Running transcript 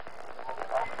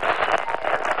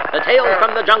The Tales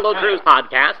from the Jungle Cruise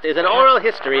podcast is an oral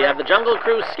history of the Jungle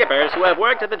Cruise skippers who have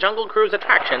worked at the Jungle Cruise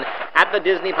attraction at the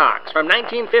Disney parks from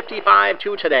 1955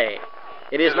 to today.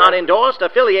 It is not endorsed,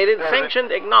 affiliated,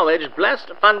 sanctioned, acknowledged,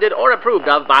 blessed, funded, or approved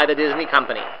of by the Disney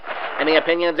company. Any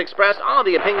opinions expressed are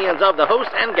the opinions of the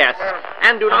host and guests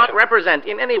and do not represent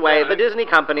in any way the Disney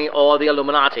company or the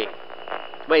Illuminati.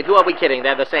 Wait, who are we kidding?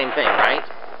 They're the same thing, right?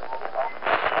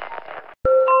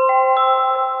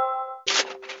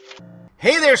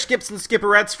 Hey there, skips and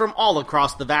skipperettes from all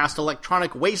across the vast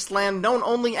electronic wasteland known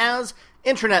only as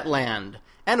Internet Land,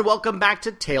 and welcome back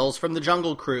to Tales from the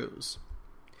Jungle Cruise.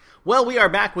 Well, we are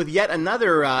back with yet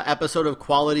another episode of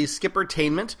Quality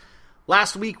Skippertainment.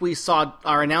 Last week we saw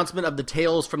our announcement of the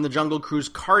Tales from the Jungle Cruise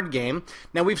card game.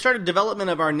 Now we've started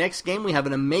development of our next game. We have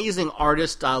an amazing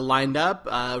artist lined up.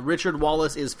 Richard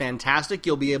Wallace is fantastic.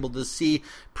 You'll be able to see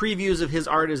previews of his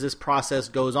art as this process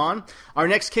goes on. Our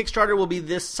next Kickstarter will be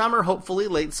this summer, hopefully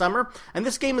late summer, and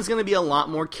this game is going to be a lot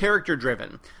more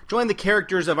character-driven. Join the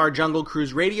characters of our Jungle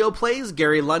Cruise radio plays,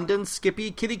 Gary London,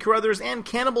 Skippy, Kitty Carruthers, and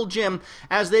Cannibal Jim,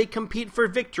 as they compete for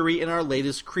victory in our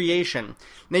latest creation.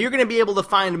 Now you're going to be able to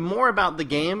find more about the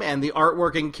game and the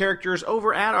artwork and characters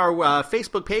over at our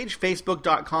Facebook page,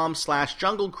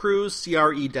 facebook.com/junglecruise,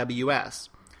 CREWS.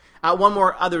 One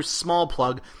more other small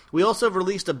plug. We also have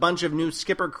released a bunch of new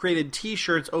Skipper-created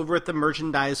t-shirts over at the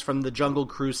merchandise from the Jungle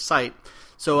Cruise site.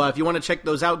 So if you want to check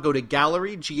those out, go to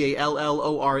Gallery, GALLOREE.com.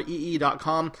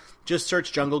 Just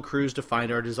search Jungle Cruise to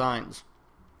find our designs.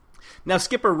 Now,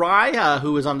 Skipper Rye,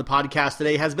 who is on the podcast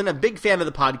today, has been a big fan of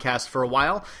the podcast for a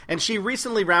while, and she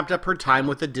recently wrapped up her time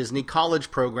with the Disney College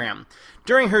program.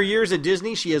 During her years at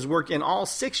Disney, she has worked in all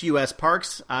 6 U.S.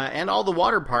 parks and all the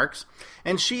water parks,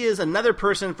 and she is another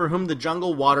person for whom the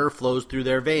jungle water flows through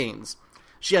their veins.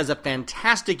 She has a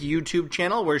fantastic YouTube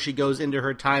channel where she goes into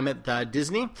her time at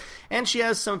Disney, and she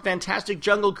has some fantastic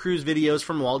Jungle Cruise videos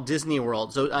from Walt Disney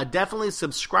World. So definitely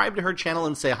subscribe to her channel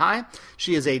and say hi.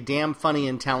 She is a damn funny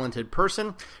and talented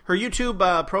person. Her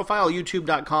YouTube profile,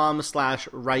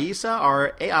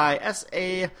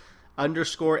 youtube.com/Raisa,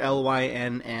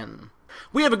 RAISA_LYNN.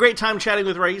 We have a great time chatting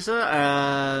with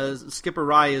Raisa. Skipper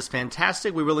Rye is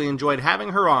fantastic. We really enjoyed having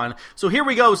her on. So here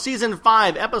we go, Season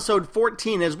 5, Episode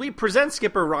 14, as we present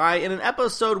Skipper Rye in an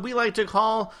episode we like to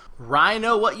call Rye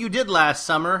Know What You Did Last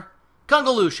Summer.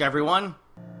 Gungaloosh, everyone.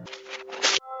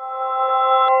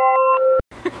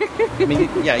 I mean,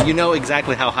 yeah, you know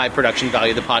exactly how high production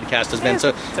value the podcast has been.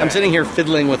 So I'm sitting here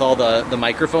fiddling with all the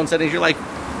microphone settings. You're like,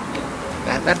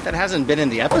 That hasn't been in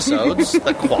the episodes.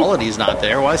 The quality's not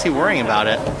there. Why is he worrying about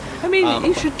it? I mean,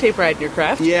 you should take pride in your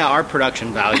craft. Yeah, our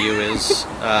production value is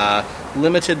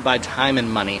limited by time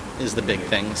and money is the big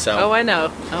thing. So. Oh, I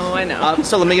know.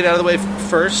 So let me get out of the way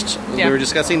first. Yeah. We were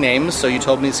discussing names, so you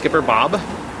told me Skipper Bob.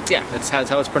 Yeah. That's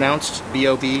how it's pronounced?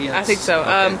 B-O-B? I think so.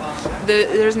 Okay.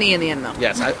 There's an E in the end, though.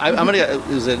 Yes. I'm going to...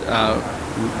 Is it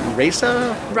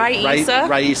Raisa? Raisa.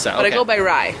 Raisa, okay. But I go by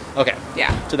Rye. Okay.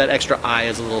 Yeah. So that extra I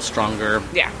is a little stronger.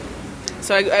 Yeah.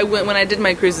 So I went, when I did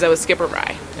my cruises, I was Skipper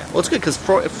Rye. Yeah. Well, it's good, because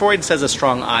Freud says a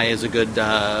strong I is a good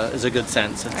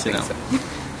sense. It's, I think so.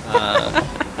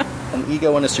 An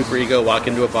ego and a superego walk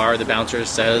into a bar. The bouncer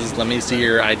says, "Let me see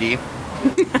your ID."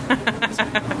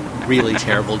 Really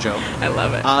terrible joke. I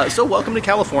love it. So welcome to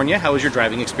California. How was your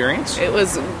driving experience? It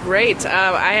was great.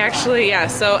 I actually,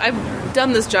 so I've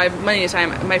done this drive many a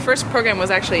time. My first program was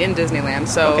actually in Disneyland,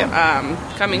 so okay.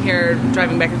 Coming here,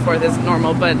 driving back and forth is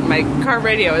normal, but my car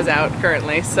radio is out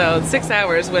currently, so 6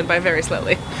 hours went by very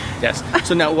slowly. Yes.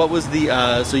 So now, what was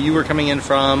the, so you were coming in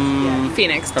from...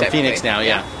 Phoenix, From Phoenix now,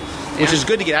 yeah. Which is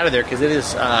good to get out of there, because it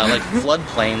is like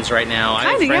floodplains right now. I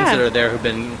have friends that are there who've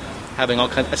been having all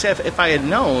kinds... I say, if I had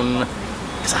known...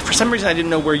 Because for some reason I didn't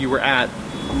know where you were at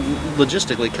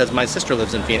logistically, because my sister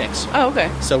lives in Phoenix. Oh,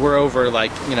 okay. So we're over,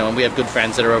 and we have good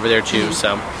friends that are over there too.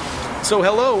 So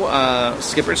hello,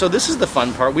 Skipper. So this is the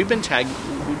fun part. We've been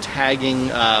tagging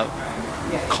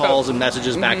calls and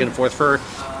messages back and forth for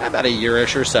about a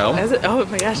year-ish or so. Is it? Oh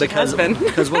my gosh, it has been.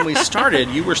 Because when we started,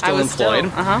 you were still employed.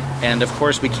 And of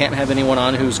course, we can't have anyone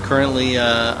on who's currently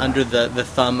under the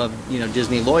thumb of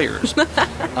Disney lawyers.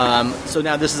 So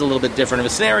now this is a little bit different of a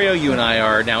scenario. You and I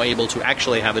are now able to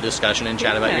actually have a discussion and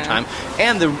chat about your time.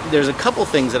 And there's a couple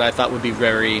things that I thought would be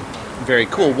very, very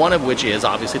cool. One of which is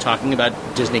obviously talking about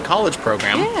Disney College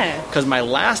Program. Yeah. Because my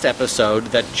last episode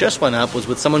that just went up was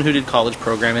with someone who did College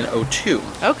Program in 2002.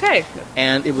 Okay.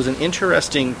 And it was an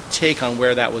interesting take on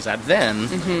where that was at then.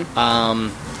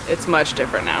 It's much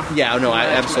different now. Yeah, no,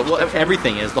 absolutely. Well,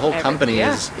 everything is. The whole company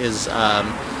is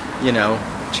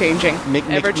changing.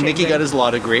 Mickey got his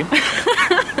law degree.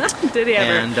 Did he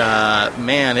ever? And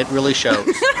man, it really shows.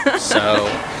 So,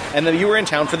 and then you were in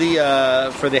town for the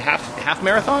half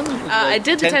marathon. I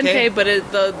did the 10K, but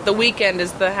the weekend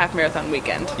is the half marathon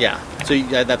weekend. Yeah. So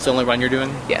that's the only run you're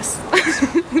doing? Yes.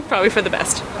 Probably for the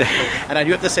best. And I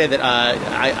do have to say that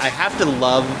I have to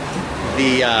love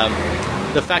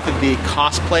the fact that the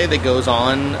cosplay that goes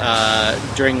on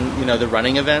during the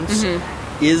running events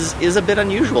is a bit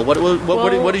unusual.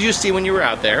 What did you see when you were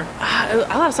out there?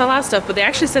 I saw a lot of stuff, but they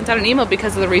actually sent out an email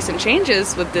because of the recent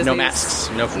changes with Disney. No masks,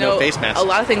 no face masks. A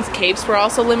lot of things. Capes were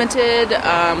also limited.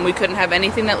 We couldn't have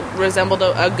anything that resembled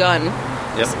a gun.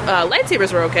 Yep.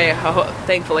 Lightsabers were okay,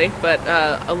 thankfully, but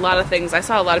a lot of things. I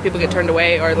saw a lot of people get turned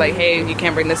away, or like, hey, you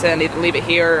can't bring this in. Either leave it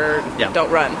here or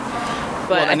don't run.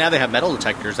 But and now they have metal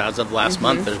detectors. As of last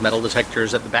month, there's metal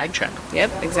detectors at the bag check.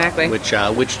 Yep, exactly. Which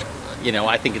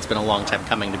I think it's been a long time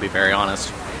coming, to be very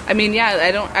honest. I mean,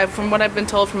 yeah, from what I've been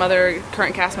told from other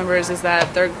current cast members is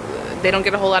that they don't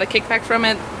get a whole lot of kickback from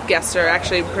it. Guests are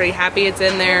actually pretty happy it's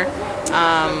in there.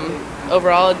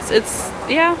 Overall, it's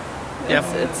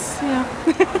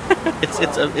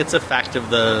a fact of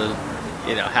the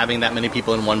having that many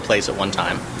people in one place at one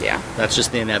time. Yeah, that's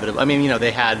just the inevitable. I mean,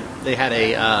 they had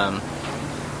a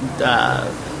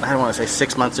I don't want to say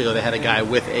 6 months ago, they had a guy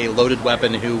with a loaded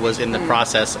weapon who was in the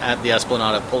process at the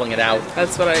Esplanade of pulling it out.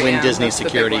 That's when Disney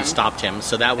security stopped him.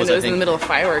 So that was, and it was in the middle of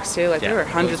fireworks too. Like there were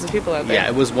hundreds of people out there. Yeah,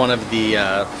 it was one of the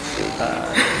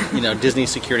Disney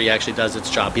security actually does its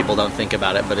job. People don't think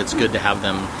about it, but it's good to have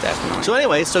them. Definitely. So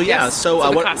anyway,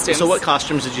 what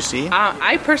costumes did you see?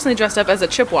 I personally dressed up as a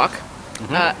Chipwalk.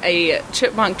 A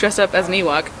chipmunk dressed up as an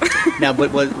Ewok. Now,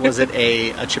 but was it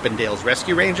a Chip and Dale's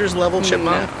Rescue Rangers level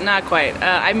chipmunk? No, not quite.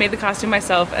 I made the costume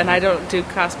myself, and I don't do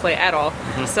cosplay at all.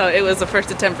 So it was the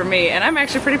first attempt for me, and I'm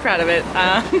actually pretty proud of it. We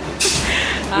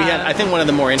had, I think, one of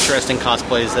the more interesting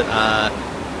cosplays that...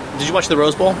 did you watch the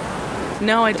Rose Bowl?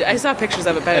 No, I saw pictures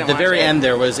of it, but I didn't At the very watch it. end,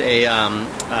 there was a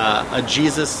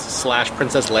Jesus /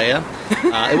 Princess Leia.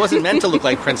 It wasn't meant to look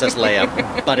like Princess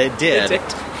Leia, but it did. It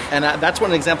did. And that's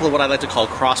one example of what I like to call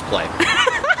crossplay.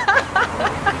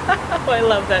 Oh, I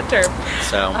love that term.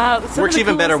 So works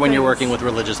even better when you're working with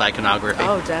religious iconography.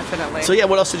 Oh, definitely. So yeah,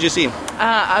 what else did you see?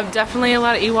 Definitely a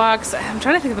lot of Ewoks. I'm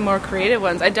trying to think of the more creative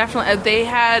ones. They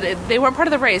weren't part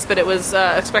of the race, but it was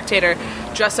a spectator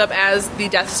dressed up as the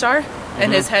Death Star.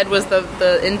 And his head was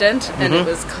the indent, and it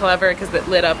was clever because it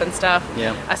lit up and stuff.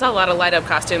 Yeah. I saw a lot of light up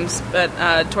costumes, but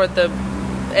toward the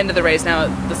end of the race, now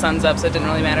the sun's up, so it didn't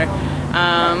really matter.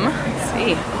 Let's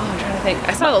see. I'm trying to think.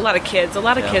 I saw a lot of kids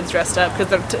kids dressed up because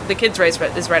the kids race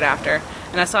is right after,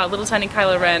 and I saw a little tiny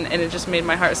Kylo Ren, and it just made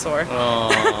my heart soar.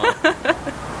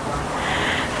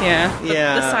 Yeah.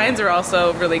 The signs are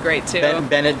also really great too.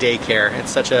 Ben at daycare.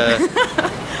 It's such a.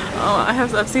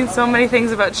 I've seen so many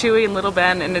things about Chewie and Little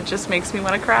Ben, and it just makes me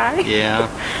want to cry. Yeah.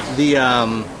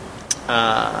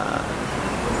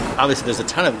 Obviously, there's a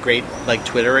ton of great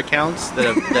Twitter accounts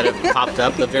that have popped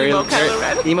up. The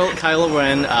Emo Kylo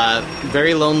Ren,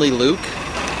 very lonely Luke,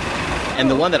 and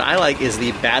the one that I like is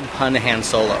the bad pun Han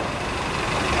Solo.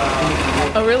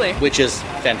 Oh, really? Which is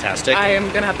fantastic. I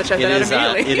am gonna have to check that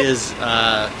out immediately. It is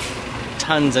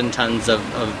tons and tons of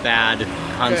bad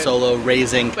Han Solo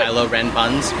raising Kylo Ren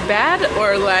puns. Bad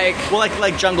or like? Well,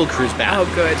 like Jungle Cruise bad. Oh,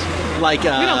 good. Like we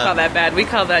don't call that bad. We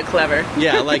call that clever.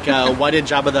 Yeah, like why did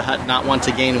Jabba the Hutt not want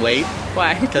to gain weight?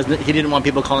 Why? Because he didn't want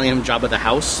people calling him Jabba the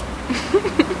House.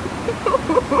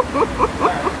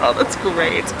 Oh, that's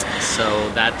great. So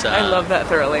that I love that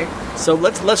thoroughly. So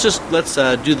let's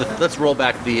roll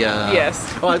back the.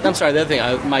 Yes. Oh, I'm sorry. The other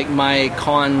thing, my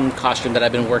con costume that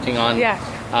I've been working on. Yeah.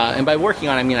 And by working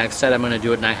on, I mean I've said I'm going to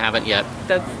do it, and I haven't yet.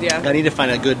 I need to find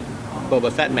a good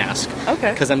Boba Fett mask.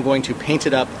 Okay. Because I'm going to paint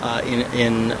it up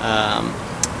in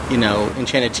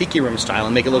Enchanted Tiki Room style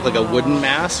and make it look like a wooden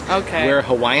mask. Okay. Wear a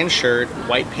Hawaiian shirt,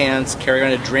 white pants, carry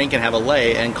around a drink, and have a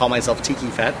lei, and call myself Tiki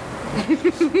Fett.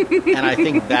 And I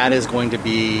think that is going to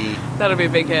be... That'll be a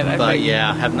big hit, I think.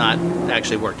 Yeah, have not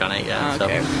actually worked on it yet.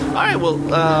 Okay. So. All right, well,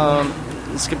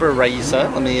 Skipper Raisa,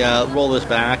 let me roll this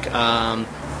back.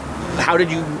 How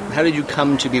did you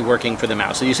come to be working for the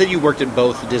Mouse? So you said you worked at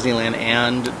both Disneyland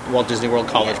and Walt Disney World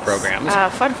College programs.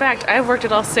 Fun fact, I've worked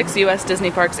at all 6 U.S.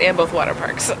 Disney parks and both water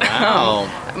parks. Wow.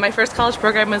 My first college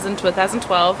program was in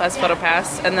 2012 as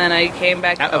PhotoPass, and then I came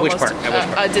back at which park?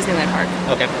 Disneyland Park.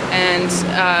 Okay.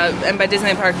 And by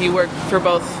Disneyland Park, you work for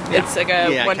both. Yeah. It's like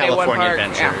a one day, one park.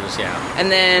 Adventures, yeah.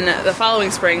 And then the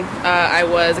following spring, I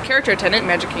was a character attendant in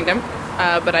Magic Kingdom.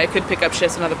 But I could pick up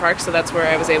shifts in other parks, so that's where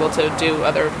I was able to do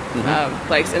other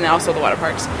places, and also the water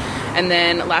parks. And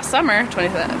then last summer,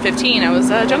 2015, I was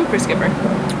a Jungle Cruise skipper.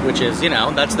 which is,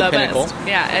 that's the pinnacle. Best.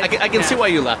 Yeah. I can see why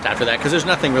you left after that, because there's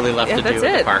nothing really left to do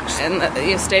at the parks. And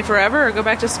you stay forever or go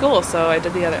back to school, so I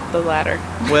did the latter.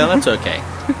 Well, that's okay.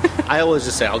 I always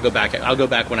just say I'll go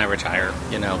back when I retire,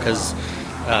 because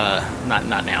not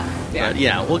now.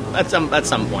 Yeah. But well, at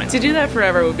some point. To do that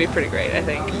forever would be pretty great, I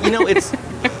think. It's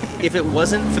if it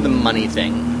wasn't for the money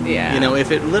thing,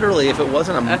 if it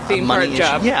wasn't a theme money park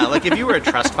job. issue, like if you were a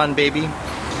trust fund baby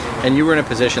and you were in a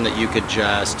position that you could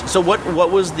just, so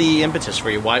what was the impetus for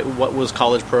you? What was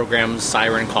college program's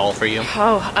siren call for you?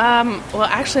 Well,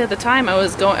 actually at the time I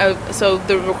was going, so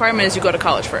the requirement is you go to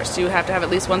college first. You have to have at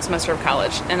least one semester of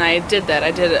college, and I did that. I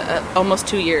did almost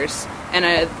 2 years, and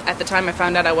at the time I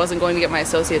found out I wasn't going to get my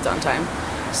associates on time.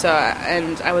 So,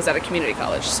 and I was at a community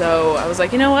college. So I was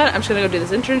like, you know what? I'm just going to go do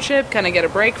this internship, kind of get a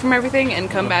break from everything, and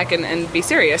come back and be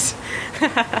serious.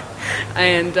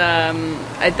 And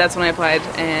that's when I applied,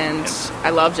 and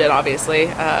I loved it, obviously.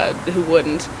 Who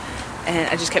wouldn't? And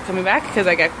I just kept coming back because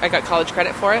I got college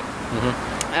credit for it.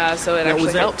 Mm-hmm. So it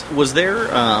actually helped. Was there...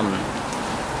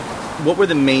 what were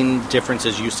the main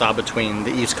differences you saw between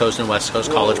the East Coast and West Coast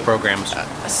college programs?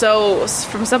 So,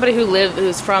 from somebody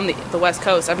who's from the West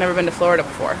Coast, I've never been to Florida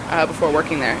before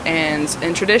working there. And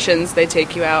in traditions, they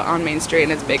take you out on Main Street,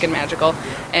 and it's big and magical.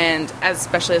 And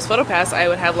especially as PhotoPass, I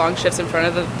would have long shifts in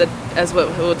front of as what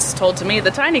was told to me,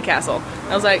 the tiny castle.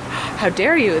 I was like, how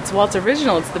dare you? It's Walt's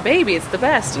original. It's the baby. It's the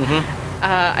best. Mm-hmm.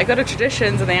 I go to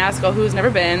traditions, and they ask, who's never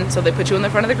been? So they put you in the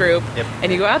front of the group,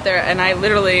 and you go out there, and I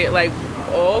literally,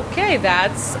 okay,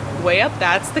 that's way up.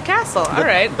 That's the castle. All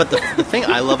right. But the thing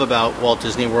I love about Walt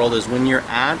Disney World is when you're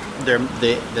at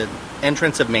the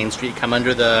entrance of Main Street, come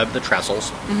under the trestles,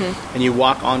 mm-hmm. and you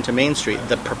walk onto Main Street,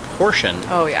 the proportion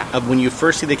of when you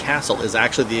first see the castle is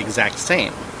actually the exact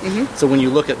same. Mm-hmm. So when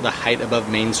you look at the height above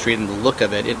Main Street and the look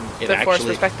of it forced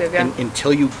perspective,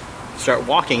 until you start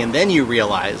walking, and then you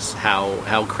realize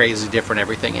how crazy different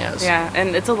everything is. Yeah,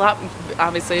 and it's a lot.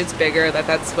 Obviously, it's bigger.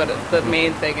 That's what the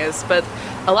main thing is, but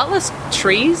a lot less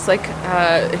trees.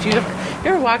 If you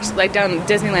ever walked down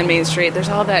Disneyland Main Street, there's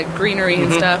all that greenery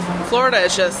and stuff. Florida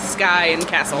is just sky and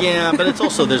castle. Yeah, but it's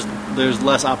also there's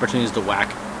less opportunities to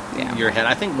whack your head.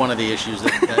 I think one of the issues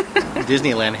that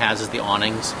Disneyland has is the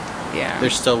awnings. Yeah,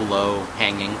 they're so low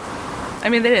hanging. I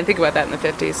mean, they didn't think about that in the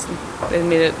 50s. They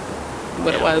made it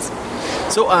what it was.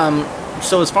 So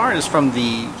as far as from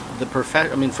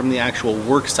from the actual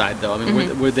work side, though,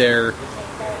 were there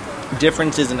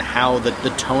differences in how the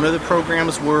tone of the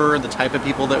programs were, the type of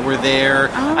people that were there?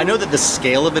 I know that the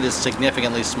scale of it is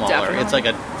significantly smaller. Definitely. It's like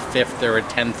a fifth or a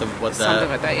tenth of what something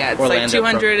like that. Yeah, it's Orlando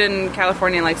 200 in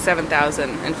California, and 7,000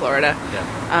 in Florida.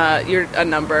 Yeah. You're a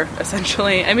number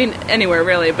essentially. I mean, anywhere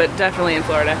really, but definitely in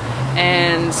Florida.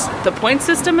 And the point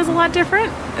system is a lot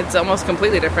different. It's almost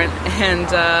completely different. And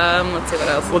let's see what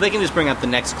else. Well, they can just bring out the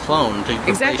next clone to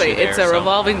exactly. It's a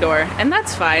revolving door, and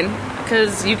that's fine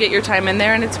because you get your time in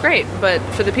there, and it's great. But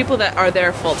for the people that are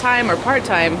there full time or part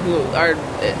time, who are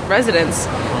residents,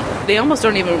 they almost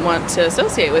don't even want to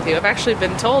associate with you. I've actually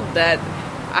been told that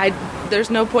there's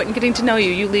no point in getting to know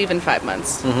you. You leave in 5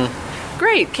 months. Mm-hmm.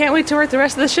 Great! Can't wait to work the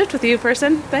rest of the shift with you,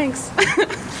 person. Thanks.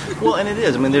 Well, and it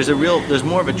is. I mean, there's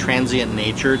more of a transient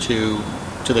nature to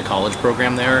the college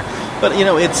program there, but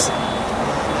it's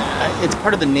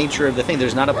part of the nature of the thing.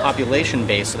 There's not a population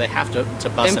base, so they have to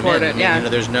bust import them in. Yeah.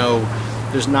 There's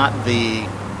not the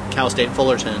Cal State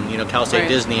Fullerton, Cal State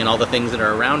Disney, and all the things that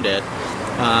are around it.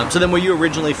 So then, were you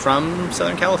originally from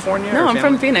Southern California? No, I'm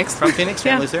from Phoenix. From Phoenix,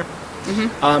 family's there.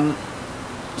 Mm-hmm.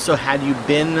 So had you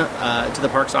been to the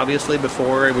parks, obviously,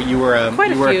 before? You were a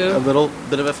little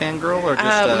bit of a fangirl? Or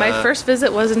just, my first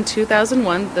visit was in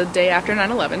 2001, the day after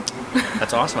 9/11.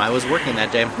 That's awesome. I was working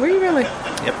that day. Were you really?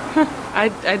 Yep.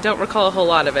 I don't recall a whole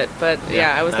lot of it, but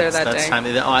I was there that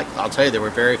day. I'll tell you, there were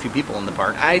very few people in the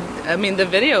park. I mean, the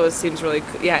video seems really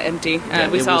empty.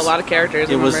 We saw a lot of characters.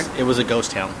 It was a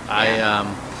ghost town. Yeah.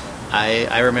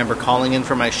 I remember calling in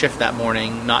for my shift that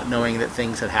morning, not knowing that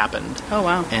things had happened. Oh,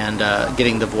 wow. And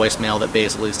getting the voicemail that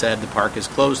basically said the park is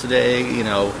closed today,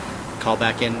 call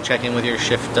back in, check in with your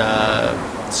shift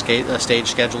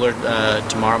stage scheduler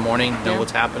tomorrow morning, know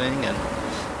what's happening. And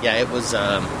it was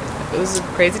a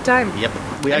crazy time. Yep.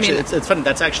 It's funny.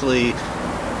 That's actually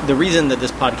the reason that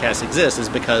this podcast exists is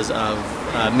because of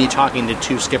me talking to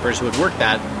two skippers who had worked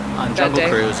on Jungle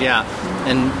Cruise,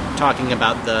 and talking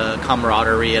about the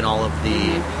camaraderie and all of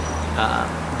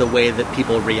the way that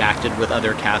people reacted with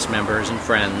other cast members and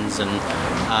friends, and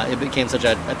it became such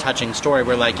a touching story.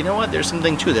 We're like, you know what? There's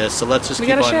something to this, so let's just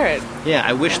keep on. Share it. Yeah,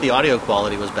 I wish the audio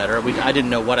quality was better. I didn't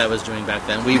know what I was doing back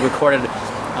then. We recorded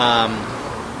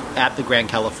at the Grand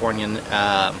Californian.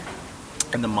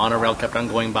 And the monorail kept on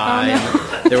going by.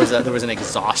 Oh, no. There was an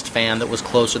exhaust fan that was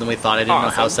closer than we thought. I didn't know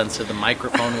how Awesome. sensitive the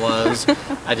microphone was.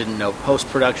 I didn't know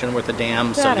post-production worth a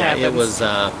damn. So That yeah, it happens. was...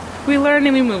 We learn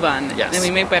and we move on. Yes. And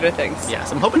we make better things.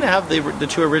 Yes, I'm hoping to have the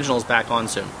two originals back on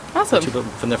soon. Awesome. The two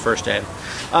from the first day.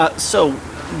 So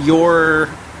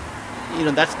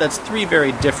that's three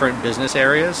very different business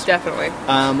areas. Definitely.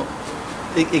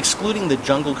 Excluding the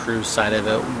Jungle Cruise side of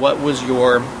it, what was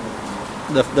your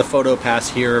the photo pass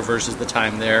here versus the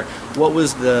time there? What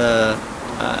was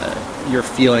your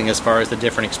feeling as far as the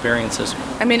different experiences?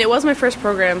 I mean, it was my first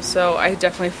program, so I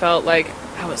definitely felt like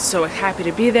I was so happy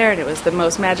to be there, and it was the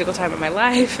most magical time of my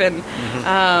life, and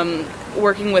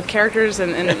working with characters,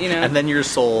 and And then your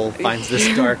soul finds this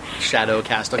dark shadow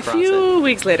cast a across few it.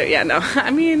 weeks later, I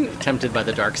mean, Tempted by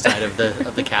the dark side of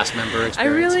the cast member experience. I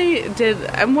really did.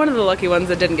 I'm one of the lucky ones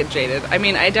that didn't get jaded. I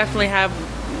mean, I definitely have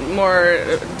more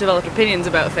developed opinions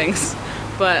about things,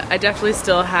 but I definitely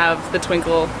still have the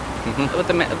twinkle with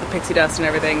the pixie dust and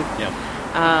everything.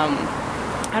 Yeah.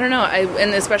 I don't know.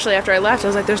 And especially after I left, I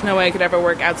was like, "There's no way I could ever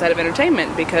work outside of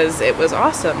entertainment because it was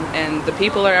awesome, and the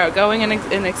people are outgoing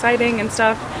and exciting and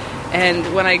stuff."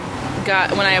 And when I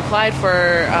applied for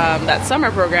that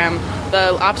summer program,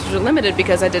 the options were limited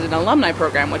because I did an alumni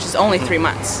program, which is only 3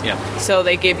 months. Yeah. So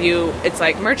they give you, it's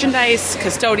like merchandise,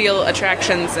 custodial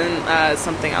attractions, and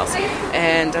something else.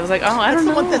 And I was like, I don't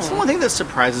know. That's the one thing that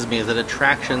surprises me is that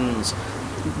attractions.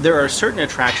 There are certain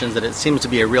attractions that it seems to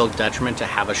be a real detriment to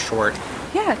have a short.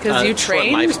 Yeah, because you short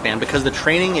train lifespan, because the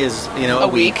training is a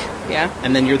week. Yeah.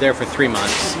 and then you're there for 3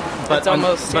 months. But It's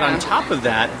almost, but yeah. on top of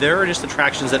that, there are just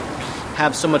attractions that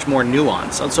have so much more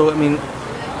nuance. And so I mean,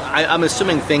 I'm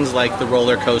assuming things like the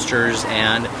roller coasters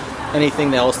and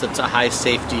anything else that's a high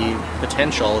safety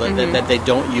potential that they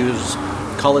don't use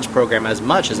college program as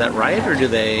much. Is that right, or do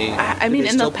they? I mean,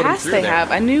 in the past they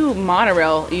have. I knew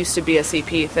monorail used to be a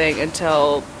CP thing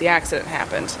until the accident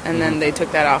happened, and then they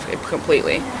took that off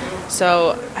completely.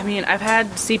 So, I mean, I've had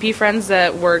CP friends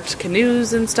that worked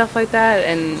canoes and stuff like that,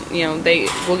 and they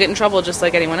will get in trouble just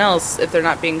like anyone else if they're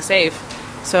not being safe.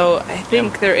 So I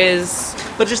think there is.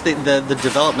 But just the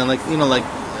development, like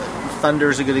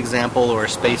Thunder's a good example, or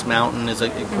Space Mountain is a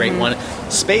great one.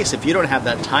 Space, if you don't have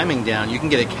that timing down, you can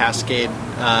get a Cascade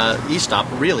e-stop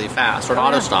really fast, or an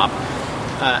auto stop.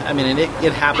 I mean, and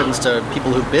it happens to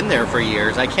people who've been there for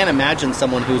years. I can't imagine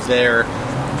someone who's there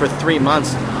for 3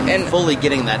 months and fully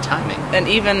getting that timing. And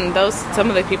even some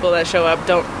of the people that show up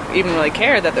don't even really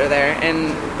care that they're there,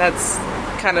 and that's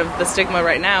kind of the stigma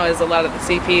right now. Is a lot of the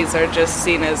CPs are just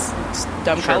seen as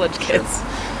dumb college kids.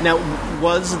 Sure. Now,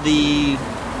 was the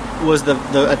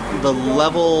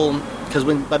level, because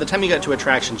by the time you got to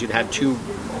attractions, you'd had two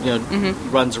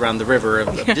runs around the river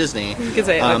of Disney. You could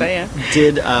say it like that,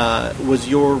 yeah. Was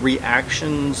your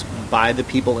reactions by the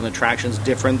people in attractions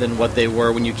different than what they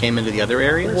were when you came into the other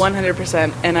areas?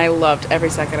 100%, and I loved every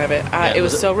second of it. It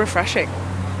was so refreshing.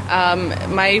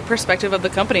 My perspective of the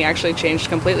company actually changed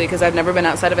completely because I've never been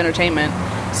outside of entertainment.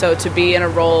 So to be in a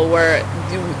role where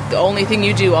the only thing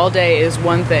you do all day is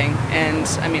one thing,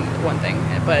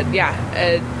 but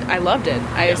I loved it.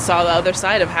 I saw the other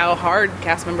side of how hard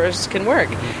cast members can work.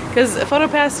 Because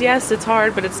PhotoPass, yes, it's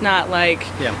hard, but it's not like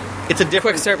it's a different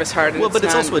quick service hard. Well, but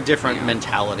it's also a different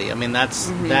mentality. I mean, that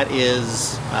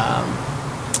is.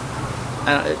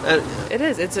 It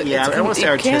is. I don't want to say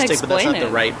artistic, but that's not the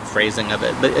right phrasing of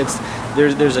it. But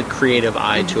there's a creative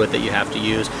eye to it that you have to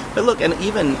use. But look,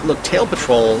 Tail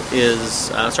Patrol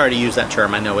is sorry to use that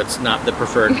term. I know it's not the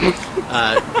preferred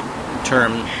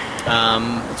term.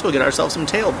 Let's go get ourselves some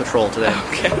Tail Patrol today.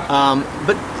 Okay.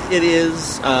 But it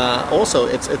is also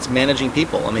it's managing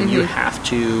people. I mean, you have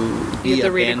to be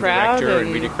a band director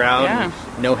and read a crowd, and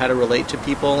know how to relate to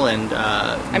people, and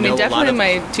definitely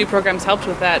my 2 programs helped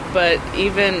with that. But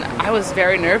even I was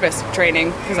very nervous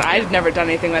training because I'd never done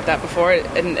anything like that before.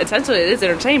 And essentially, it is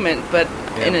entertainment, but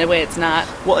in a way, it's not.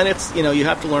 Well, and it's you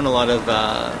have to learn a lot of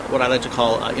what I like to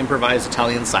call improvised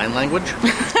Italian sign language,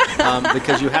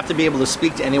 because you have to be able to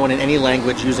speak to anyone in any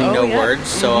language using no words.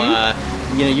 So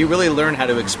you really learn how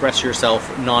to express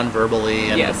yourself non-verbally.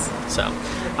 And yes.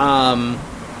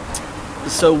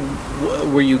 So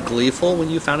were you gleeful when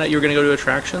you found out you were going to go to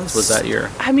attractions? Was that your...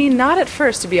 I mean, not at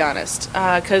first, to be honest,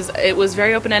 because it was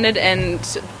very open-ended, and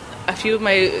a few of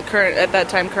my current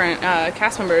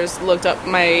cast members looked up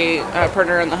my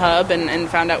partner on the hub and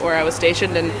found out where I was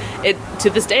stationed, and to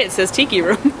this day it says Tiki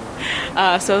Room.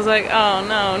 So I was like, oh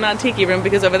no, not Tiki Room,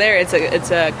 because over there it's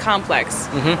a complex.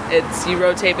 Mm-hmm. You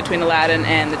rotate between Aladdin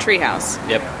and the Treehouse.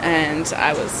 Yep. And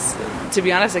I was, to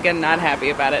be honest, again, not happy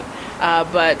about it.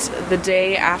 But the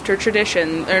day after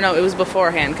Tradition, or no, it was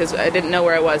beforehand because I didn't know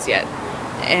where I was yet.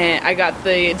 and I got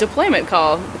the deployment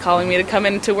call calling me to come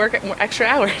in to work extra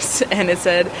hours, and it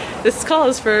said, "This call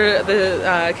is for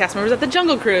the cast members at the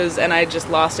Jungle Cruise," and I just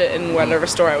lost it in whatever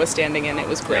store I was standing in. It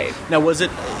was great. Now, is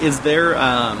there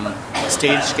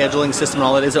stage scheduling system and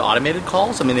all that? Is it automated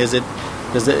calls? I mean, does it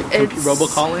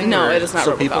robocalling? No, or it is not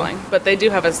so people? robocalling. But they do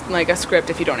have a script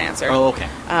if you don't answer. Oh, okay.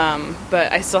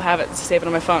 But I still have it to save it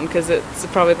on my phone because it's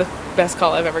probably the best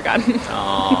call I've ever gotten.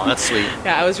 Oh, that's sweet.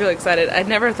 Yeah, I was really excited. I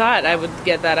never thought I would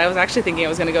get that. I was actually thinking I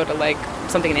was going to go to like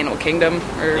something in Animal Kingdom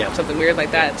or something weird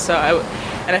like that. So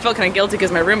I felt kind of guilty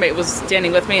because my roommate was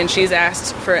standing with me and she's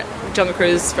asked for Jungle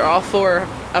Cruise for all 4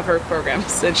 of her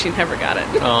programs and she never got it.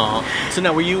 Oh, so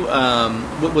now were you?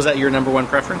 Was that your number one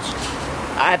preference?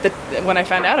 When I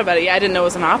found out about it, I didn't know it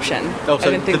was an option. Oh, so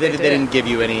I didn't think they didn't give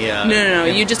you any... No.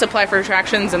 You just apply for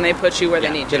attractions and they put you where they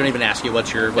need you. They don't even ask you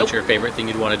what's your favorite thing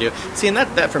you'd want to do. See, and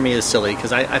that for me is silly,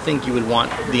 because I think you would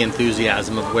want the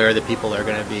enthusiasm of where the people are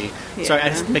going to be. Yeah. Sorry, I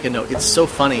just make a note. It's so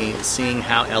funny seeing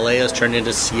how LA has turned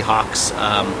into Seahawks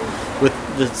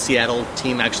with the Seattle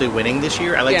team actually winning this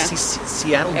year. I like to see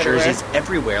Seattle jerseys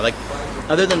everywhere. Like,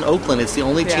 other than Oakland, it's the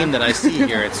only team that I see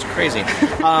here. It's crazy.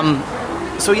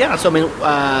 So I mean,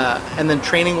 and then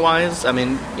training-wise, I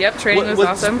mean... Yep, training was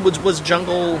awesome. Was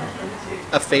Jungle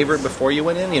a favorite before you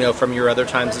went in, from your other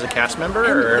times as a cast member?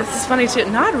 Or? This is funny, too.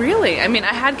 Not really. I mean,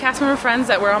 I had cast member friends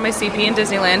that were on my CP in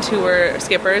Disneyland who were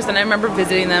skippers, and I remember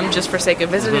visiting them just for sake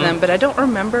of visiting them, but I don't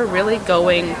remember really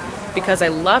going because I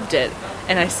loved it.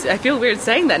 And I feel weird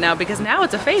saying that now because now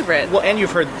it's a favorite. Well, and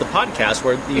you've heard the podcast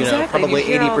where, probably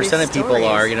 80% of people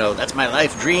are, that's my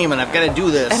life dream and I've got to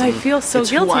do this. And I feel so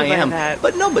guilty who I am. by that.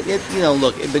 But no, but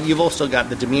you've also got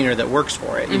the demeanor that works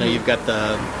for it. You've got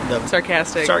the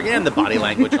sarcastic. And the body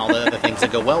language and all the other things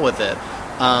that go well with it.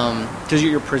 Because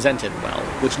you're presented well,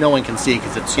 which no one can see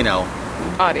because it's,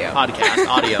 audio. Podcast,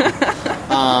 audio.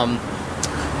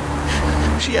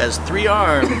 She has 3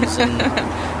 arms and...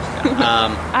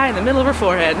 eye in the middle of her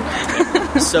forehead.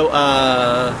 So,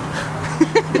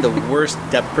 the worst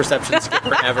depth perception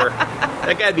skipper ever.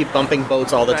 That guy'd be bumping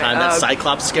boats all the time. That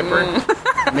Cyclops skipper.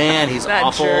 Man, he's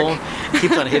awful. Jerk.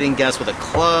 Keeps on hitting guests with a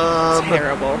club.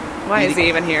 Terrible. Why is he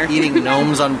even here? Eating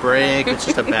gnomes on break. It's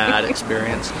just a bad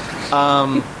experience.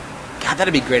 God,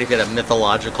 that'd be great if you had a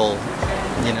mythological...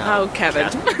 Kevin.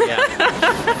 Yeah.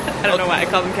 I don't know why I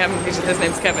called him Kevin. His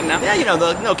name's Kevin now.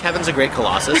 Yeah, Kevin's a great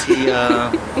Colossus. He,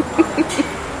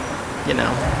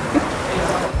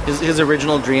 his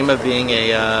original dream of being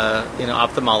a,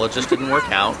 ophthalmologist didn't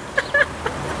work out.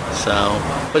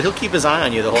 So, but he'll keep his eye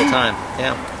on you the whole time.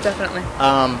 Yeah. Definitely.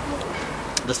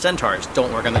 The Centaurs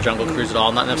don't work on the Jungle Cruise at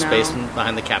all. Not enough space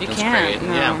behind the captain's crate.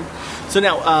 No. Yeah. So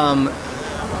now,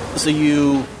 so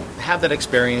you have that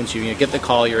experience, you get the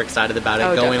call, you're excited about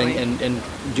it, go in and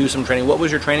do some training. What was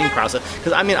your training process?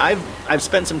 Because I mean, I've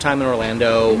spent some time in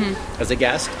Orlando as a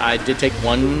guest. I did take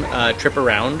one trip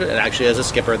around, actually as a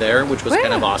skipper there, which was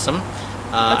kind of awesome.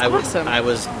 Awesome. I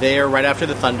was there right after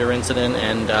the Thunder incident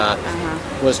and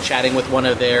was chatting with one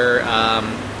of their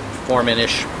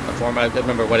foreman-ish, I don't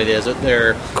remember what it is,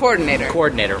 their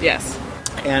coordinator. Yes.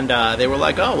 And they were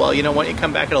like, oh, well, you know, why don't you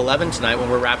come back at 11 tonight when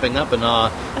we're wrapping up, and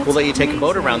we'll let you take a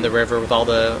boat around the river with all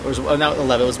the... not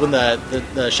 11, it was when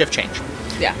the shift change.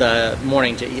 Yeah. The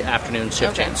morning to afternoon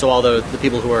shift change. So all the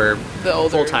people who are the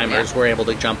older full-timers were able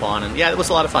to jump on. And, it was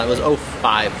a lot of fun. It was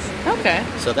 05. Okay.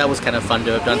 So that was kind of fun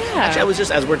to have done. Yeah. Actually, I was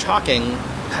just, as we're talking...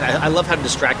 I love how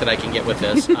distracted I can get with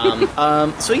this.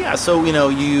 So, you know,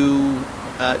 you...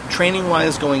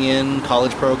 training-wise, going in,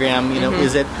 college program, you know,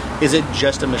 is it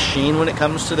just a machine when it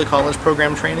comes to the college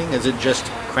program training? Is it just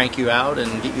crank you out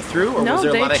and get you through, or was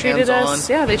there a lot of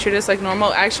hands-on? They treated us like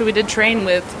normal. Actually, we did train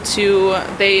with 2.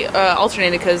 They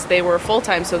alternated because they were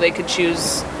full-time, so they could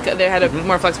choose. They had a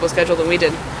more flexible schedule than we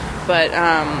did. But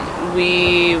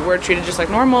we were treated just like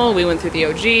normal. We went through the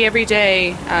OG every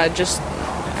day.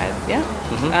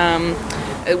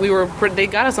 They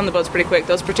got us on the boats pretty quick.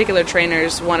 Those particular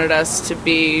trainers wanted us to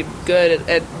be good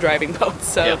at driving boats,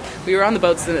 so we were on the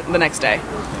boats the next day,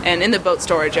 and in the boat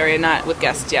storage area, not with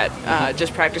guests yet,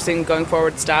 just practicing going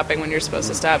forward, stopping when you're supposed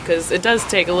to stop, because it does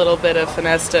take a little bit of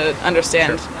finesse to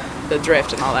understand the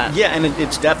drift and all that. Yeah, and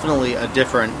it's definitely a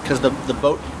different, because the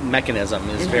boat mechanism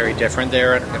is very different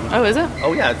there. Oh, is it?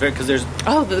 Oh, yeah, because there's...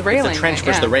 Oh, the railing. It's the trench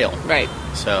versus the rail. Right.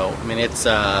 So, I mean, it's...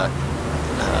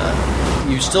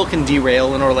 you still can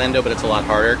derail in Orlando, but it's a lot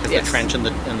harder because the trench and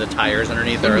the tires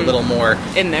underneath are a little more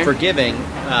in there. Forgiving.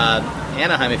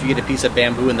 Anaheim, if you get a piece of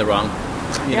bamboo in the wrong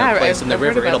place in the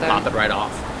river, it'll pop it right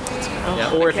off. Oh,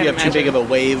 Yeah, or if you have too big of a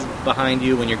wave behind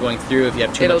you when you're going through, if you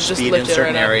have too much speed in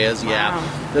certain areas,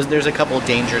 there's a couple of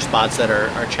danger spots that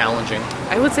are challenging.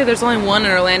 I would say there's only one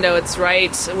in Orlando. It's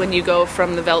right when you go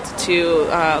from the Velt to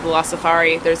the Lost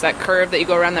Safari. There's that curve that you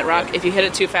go around that rock. If you hit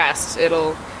it too fast,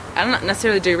 it'll, I don't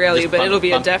necessarily derail you, but it'll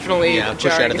be a definitely push you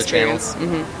out of the experience.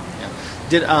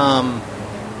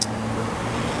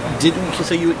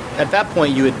 So you, at that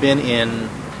point, you had been in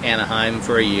Anaheim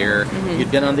for a year. You'd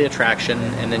been on the attraction,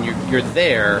 and then you're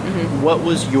there. What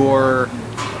was your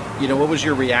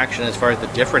reaction as far as the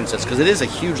differences? Because it is a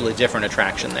hugely different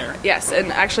attraction there. Yes,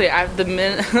 and actually,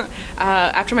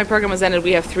 after my program was ended,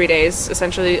 we have 3 days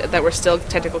essentially that we're still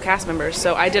technical cast members.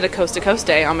 So I did a coast to coast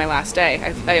day on my last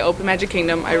day. I opened Magic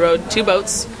Kingdom. I rode 2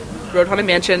 boats. Rode Haunted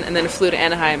Mansion, and then flew to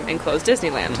Anaheim and closed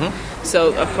Disneyland.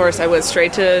 So, of course, I went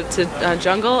straight to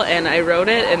Jungle, and I rode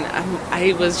it, and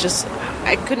I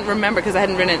couldn't remember because I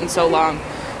hadn't ridden it in so long.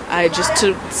 Just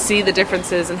to see the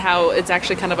differences and how it's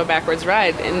actually kind of a backwards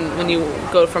ride when you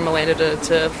go from Orlando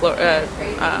to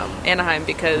Anaheim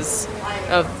because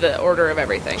of the order of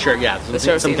everything. Sure, yeah.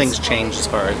 Some things change as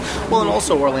far as... Well, and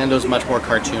also Orlando's much more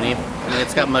cartoony. I mean,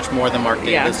 it's got much more than Mark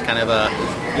Davis kind of a,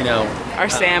 Our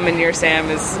Sam and your Sam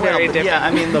is very different. Yeah,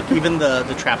 I mean, look, even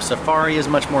the Trap Safari is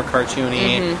much more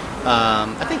cartoony.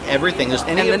 I think everything... Just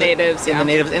any and of the natives, the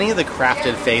natives, any of the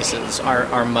crafted faces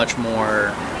are much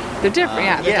more... They're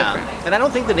different, they're different. And I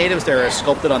don't think the natives there are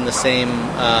sculpted on the same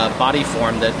body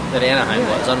form that Anaheim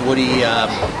was. On Woody,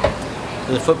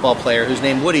 the football player who's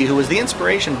named Woody, who was the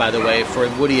inspiration, by the way, for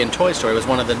Woody in Toy Story, was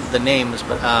one of the names.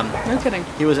 But no kidding.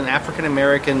 He was an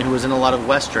African-American who was in a lot of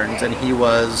Westerns, and he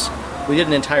was... We did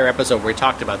an entire episode where we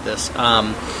talked about this.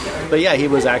 But yeah, he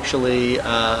was actually...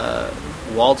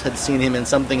 Walt had seen him in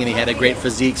something, and he had a great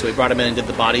physique, so he brought him in and did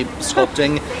the body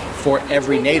sculpting for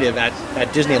every native at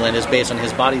Disneyland is based on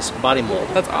his body mold.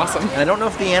 That's awesome. And I don't know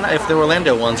if the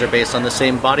Orlando ones are based on the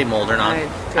same body mold or not.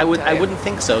 I wouldn't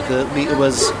think so, because it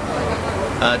was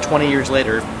 20 years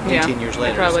later, 18 years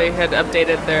later. They probably had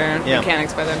updated their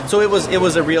mechanics by then. So it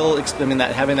was a real... I mean,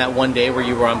 that having that one day where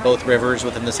you were on both rivers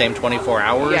within the same 24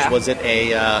 hours, was it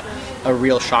a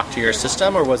real shock to your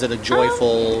system, or was it a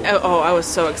joyful... I was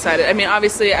so excited. I mean,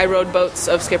 obviously, I rode boats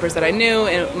of skippers that I knew,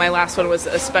 and my last one was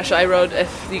a special... I rode,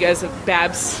 if you guys have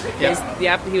Babs,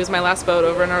 he was my last boat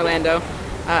over in Orlando.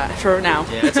 For now.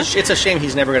 Yeah, it's a shame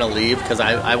he's never going to leave, because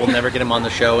I will never get him on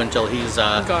the show until he's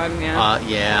gone.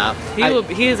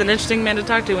 He is an interesting man to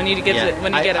talk to when you get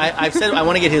him. I've said I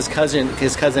want to get his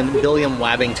cousin William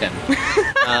Wabbington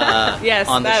yes,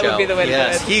 on the that show. Would be the way to do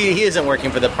it. He isn't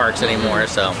working for the parks anymore,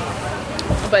 so.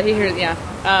 But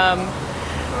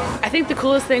I think the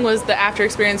coolest thing was the after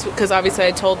experience, because obviously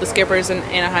I told the skippers in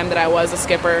Anaheim that I was a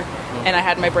skipper, and I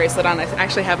had my bracelet on. I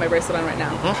actually have my bracelet on right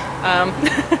now.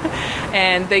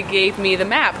 And they gave me the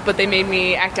map, but they made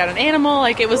me act out an animal.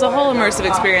 Like, it was a whole immersive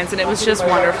experience, and it was just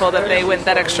wonderful that they went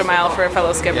that extra mile for a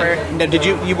fellow skipper. Yeah.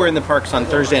 Now, you were in the parks on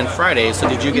Thursday and Friday, so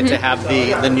did you get to have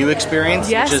the new experience?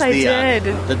 Yes, which is I did.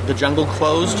 The jungle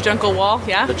closed? The jungle wall,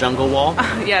 yeah. The jungle wall?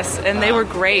 Yes, and they were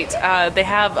great. They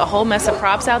have a whole mess of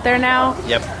props out there now.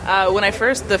 Yep. When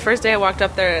the first day I walked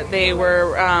up there, they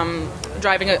were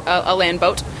driving a land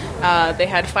boat. They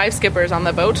had 5 skippers on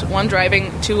the boat, 1 driving,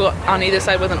 2 on either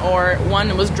side with an oar,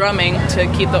 1 was drumming to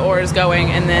keep the oars going,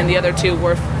 and then the other 2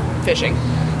 were fishing.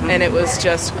 And it was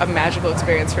just a magical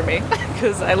experience for me,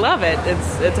 because I love it.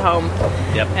 It's home.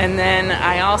 Yep. And then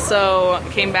I also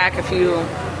came back a few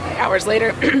hours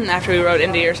later, after we rode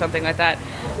Indy or something like that,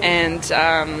 and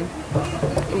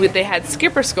they had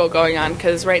skipper school going on,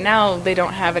 because right now they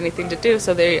don't have anything to do,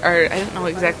 so I don't know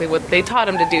exactly what, they taught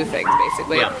them to do things,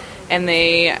 basically. Yeah. And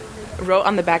they wrote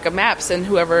on the back of maps, and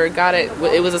whoever got it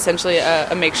was essentially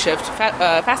a makeshift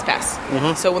fast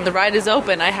pass. So when the ride is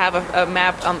open, I have a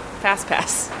map on fast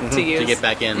pass to use to get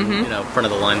back in, front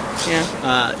of the line.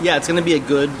 Yeah, it's going to be a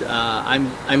good.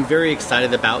 I'm very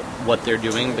excited about what they're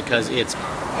doing, because it's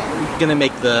going to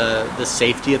make the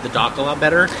safety of the dock a lot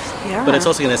better. Yeah. But it's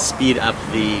also going to speed up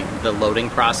the loading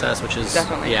process, which is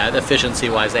definitely efficiency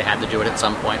wise, they had to do it at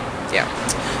some point. Yeah.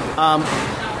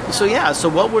 So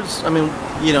what was,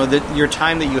 your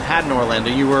time that you had in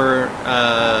Orlando, you were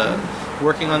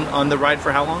working on the ride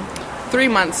for how long? 3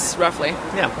 months, roughly.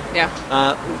 Yeah.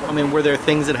 Were there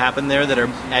things that happened there that are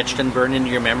etched and burned into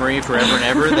your memory forever and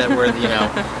ever that were,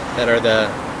 that are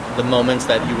the moments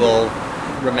that you will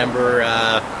remember?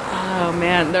 Oh,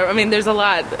 man. There's a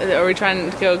lot. Are we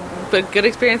trying to go, but good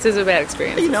experiences or bad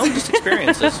experiences? Just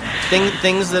experiences.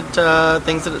 things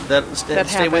that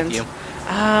stay with you.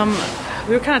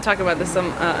 We were kind of talking about this in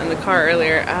the car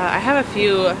earlier. I have a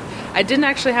few. I didn't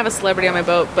actually have a celebrity on my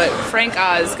boat, but Frank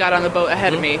Oz got on the boat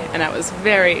ahead of me, and I was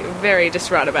very, very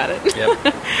distraught about it.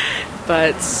 Yep.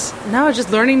 But no,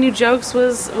 just learning new jokes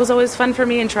was always fun for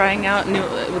me, and trying out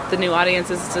with the new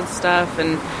audiences and stuff.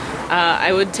 And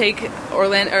I would take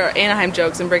Orlando or Anaheim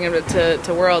jokes and bring them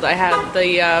to World. I had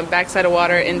the backside of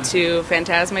water into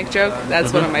Fantasmic joke.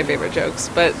 That's one of my favorite jokes.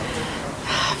 But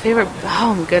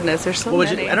oh my goodness, there's so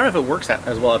many. I don't know if it works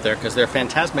as well out there because they're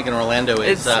Fantasmic in Orlando.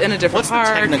 It's in a different what's park.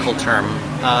 The technical term?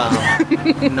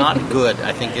 Not good,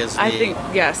 I think is. I think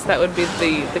yes, that would be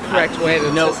the correct way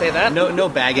to say that. No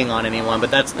bagging on anyone,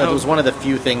 but that was one of the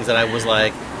few things that I was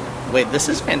like, wait, this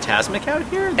is Fantasmic out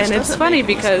here? And it's funny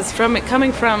because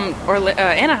coming from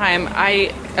Anaheim,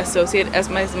 I associate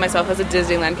myself as a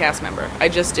Disneyland cast member. I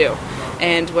just do.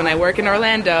 And when I work in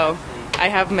Orlando, I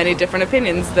have many different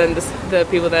opinions than the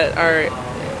people that are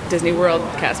Disney World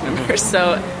cast members.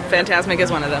 So Fantasmic is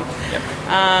one of them. Yep.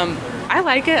 I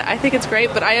like it. I think it's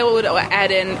great, but I would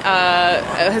add in,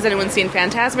 has anyone seen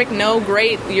Fantasmic? No,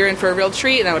 great. You're in for a real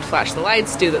treat. And I would flash the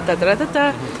lights, do the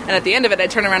da-da-da-da-da. And at the end of it,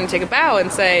 I'd turn around and take a bow and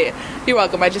say, you're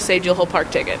welcome. I just saved you a whole park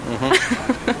ticket.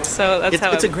 Mm-hmm. So that's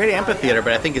how it's a great amphitheater,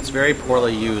 but I think it's very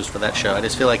poorly used for that show. I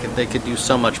just feel like they could do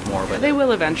so much more with it. They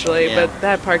will eventually, but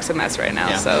that park's a mess right now.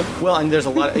 Yeah. So well, and there's a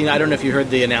lot. I don't know if you heard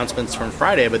the announcements from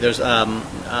Friday, but there's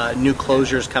new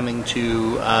closures coming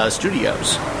to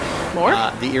studios. More?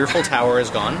 The Earful Tower is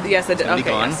gone. Yes, I did. Okay,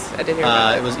 gone. Yes, I did hear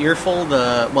about that. It was Earful.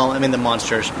 The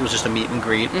Monsters was just a meet and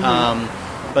greet. Mm-hmm.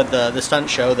 But the stunt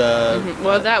show,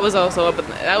 well, that was also up.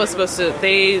 That was supposed to.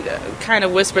 They kind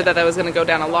of whispered that was going to go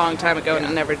down a long time ago, and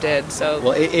it never did. So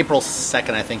well, April 2nd,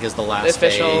 I think, is the last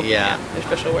official. day. Yeah, the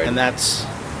official word. And that's.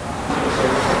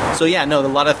 So yeah, no, a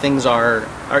lot of things are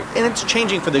and it's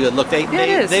changing for the good. Look,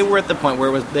 they were at the point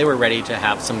where they were ready to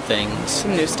have some things,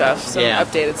 some new stuff, some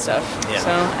updated stuff. Yeah. So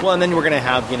well, and then we're going to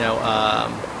have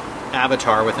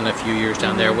Avatar within a few years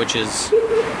down there, which is.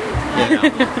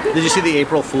 Did you see the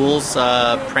April Fool's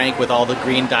prank with all the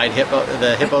green dyed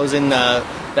hippos in the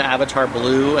Avatar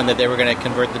blue, and that they were going to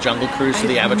convert the Jungle Cruise to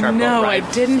the Avatar boat ride? No, I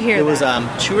didn't hear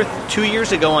that. It was 2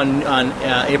 years ago on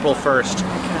April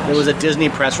 1st. There was a Disney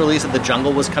press release that the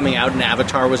Jungle was coming out and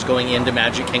Avatar was going into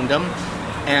Magic Kingdom,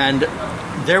 and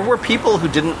there were people who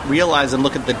didn't realize and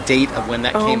look at the date of when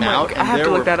that came out. And I have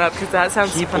to look that up because that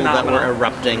sounds people phenomenal. That were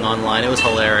erupting online. It was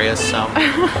hilarious. So,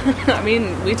 I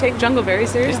mean, we take Jungle very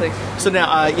seriously. Yeah. So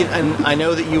now, and I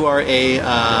know that you are a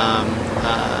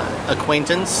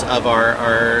acquaintance of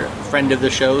our friend of the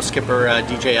show, Skipper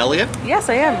DJ Elliott. Yes,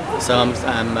 I am. So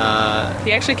I'm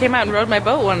he actually came out and rode my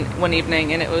boat one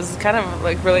evening, and it was kind of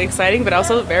like really exciting, but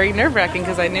also very nerve-wracking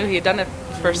because I knew he had done it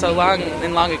for so long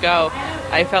and long ago.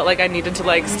 I felt like I needed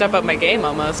to step up my game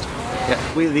almost. Yeah,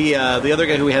 the other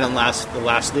guy who we had on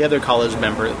the other college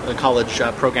member, the college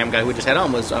program guy who we just had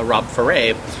on was Rob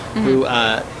Ferre, who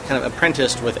kind of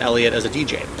apprenticed with Elliott as a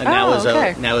DJ, and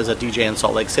now is a DJ in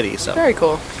Salt Lake City. So very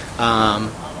cool.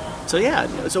 So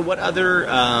yeah. So what other?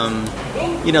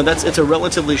 It's a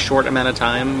relatively short amount of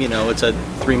time. It's a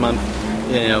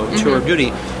 3-month tour of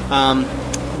duty.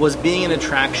 Was being in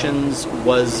attractions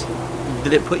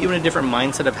Did it put you in a different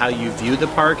mindset of how you view the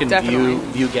park and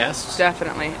view guests?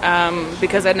 Definitely.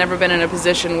 Because I'd never been in a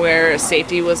position where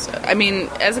safety was... I mean,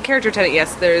 as a character attendant,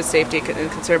 yes, there is safety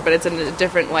concern, but it's in a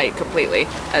different light completely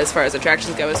as far as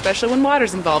attractions go, especially when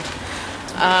water's involved.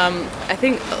 I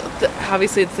think,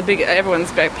 obviously, it's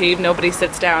everyone's pet peeve. Nobody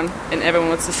sits down, and everyone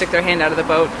wants to stick their hand out of the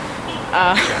boat.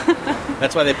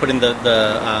 That's why they put in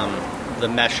the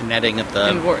mesh netting at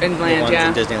the ones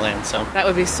in Disneyland. So that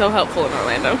would be so helpful in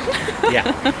Orlando. Yeah.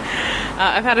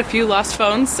 I've had a few lost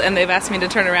phones, and they've asked me to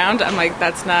turn around. I'm like,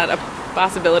 that's not a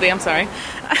possibility. I'm sorry.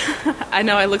 I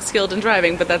know I look skilled in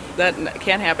driving, but that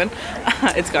can't happen.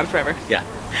 It's gone forever. Yeah.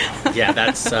 Yeah,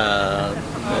 that's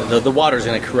the water's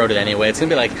going to corrode it anyway. It's going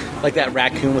to be like that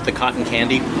raccoon with the cotton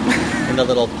candy in the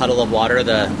little puddle of water.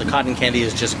 The cotton candy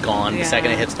is just gone the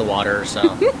second it hits the water. So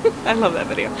I love that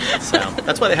video. So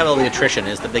that's why they have all the attrition,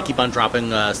 is that they keep on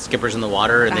dropping skippers in the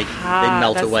water and they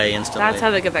melt away instantly. That's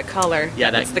how they get that color.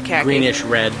 Yeah, that's the khaki. Greenish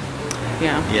red.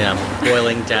 Yeah. Yeah,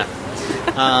 boiling death.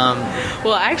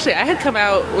 Well, actually, I had come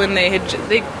out when they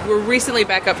were recently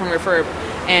back up from refurb,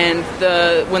 and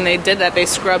when they did that, they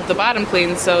scrubbed the bottom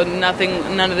clean, so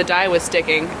none of the dye was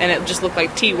sticking, and it just looked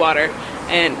like tea water,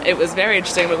 and it was very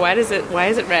interesting. But why is it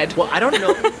red? Well, I don't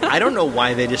know. I don't know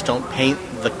why they just don't paint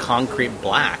the concrete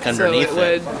black underneath so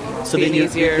it. So be then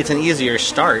easier. it's an easier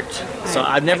start. So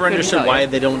I've never couldn't understood tell why you.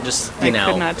 they don't just, I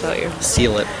could not tell you.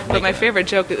 seal it. But my favorite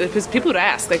joke is because people would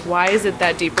ask, like, why is it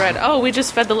that deep red? Oh, we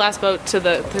just fed the last boat to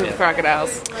the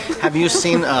crocodiles. Have you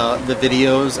seen the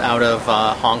videos out of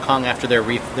Hong Kong after their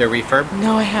refurb?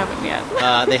 No, I haven't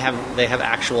yet. They have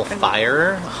actual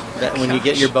fire. That when you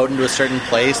get your boat into a certain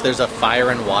place, there's a fire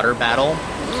and water battle.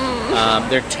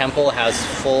 Their temple has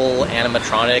full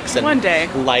animatronics and One day.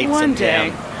 lights. One and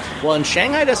day. Well, and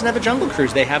Shanghai doesn't have a jungle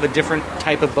cruise. They have a different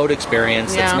type of boat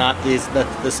experience. Yeah. It's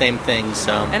not the same thing.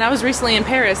 So. And I was recently in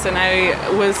Paris, and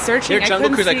I was searching. Their jungle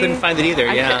cruise, I couldn't find it either.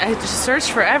 I just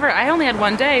searched forever. I only had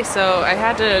one day, so I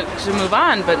had to move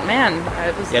on. But man,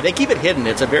 it was. Yeah, they keep it hidden.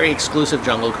 It's a very exclusive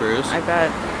jungle cruise. I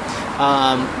bet.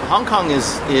 Hong Kong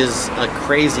is a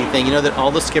crazy thing. You know that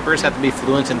all the skippers have to be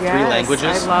fluent in 3 languages?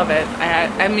 I love it.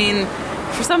 I mean,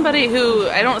 for somebody who,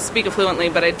 I don't speak it fluently,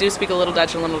 but I do speak a little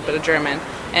Dutch and a little bit of German.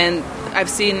 And I've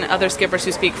seen other skippers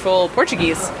who speak full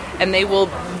Portuguese, and they will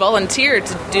volunteer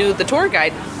to do the tour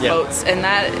guide boats. And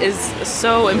that is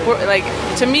so important. Like,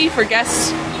 to me, for guests,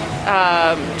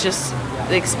 just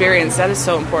the experience, that is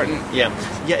so important. Yeah.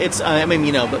 It's, I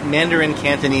mean, but Mandarin,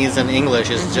 Cantonese, and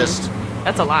English is just...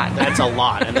 That's a lot. That's a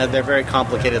lot, and they're very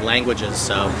complicated languages.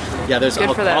 So, yeah, there's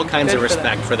all kinds of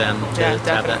respect for them to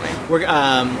have that. We're,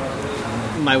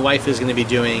 my wife is going to be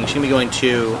she's going to be going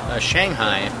to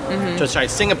Shanghai,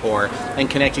 Singapore, and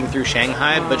connecting through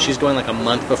Shanghai, but she's going like a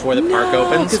month before the park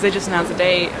opens. Because they just announced a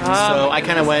date. So I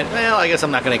kind of went, well, I guess I'm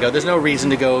not going to go. There's no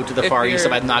reason to go to the Far East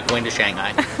if I'm not going to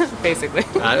Shanghai. Basically.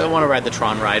 I don't want to ride the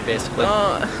Tron ride, basically.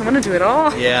 I want to do it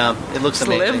all. Yeah, it looks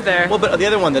amazing. Live there. Well, but the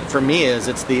other one that for me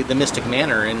it's the Mystic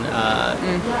Manor, and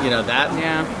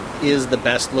that is the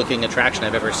best looking attraction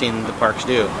I've ever seen the parks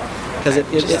do. Because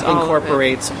it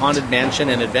incorporates Haunted Mansion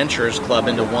and Adventurers Club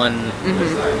into one,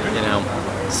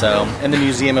 so, and the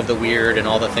Museum of the Weird and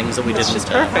all the things that we did. It's just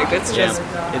perfect. It's just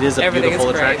it is a beautiful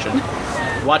attraction.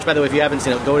 Watch, by the way, if you haven't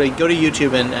seen it, go to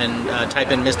YouTube and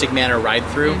type in Mystic Manor Ride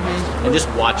Through and just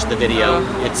watch the video.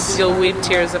 You'll weep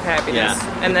tears of happiness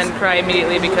and then cry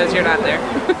immediately because you're not there.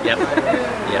 Yep.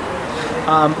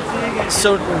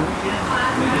 So,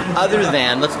 other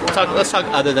than let's talk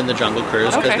other than the Jungle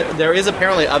Cruise, because there is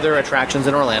apparently other attractions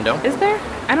in Orlando. Is there?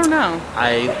 I don't know.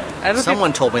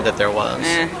 Someone told me that there was.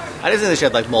 I just think they should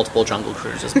have like multiple Jungle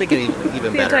Cruises. Make it even the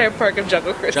better. Entire park of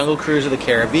Jungle Cruise. Jungle Cruise of the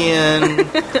Caribbean.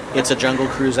 It's a Jungle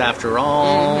Cruise after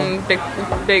all. Big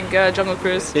Jungle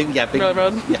Cruise. Big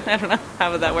railroad. Yeah. I don't know.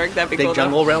 How would that work? That'd be big cool.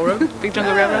 Jungle Railroad. Big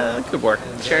Jungle Railroad. Could work.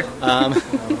 Sure.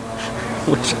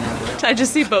 I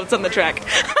just see boats on the track.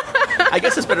 I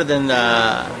guess it's better than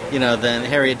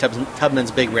Harriet Tubman's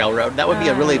Big Railroad. That would be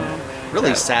a really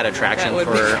sad attraction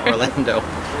for Orlando.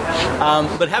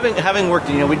 But having worked,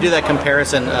 we do that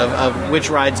comparison of which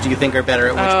rides do you think are better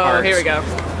at which parks. Here we go.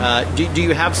 Do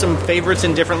you have some favorites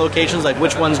in different locations? Like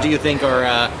which ones do you think are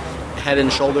head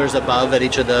and shoulders above at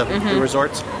each of the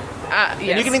resorts? Yes.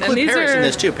 And you can include Paris in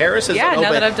this too. Paris is open.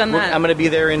 Now that I've done that. I'm going to be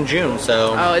there in June,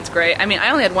 so... Oh, it's great. I mean,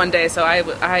 I only had one day, so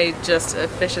I just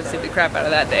efficiency the crap out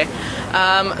of that day.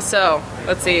 So,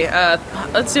 let's see.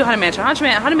 Let's do Haunted Mansion.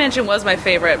 Haunted Mansion was my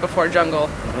favorite before Jungle,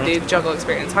 the Jungle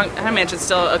experience. Haunted Mansion's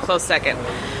still a close second.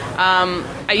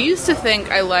 I used to think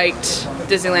I liked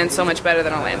Disneyland so much better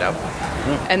than Orlando.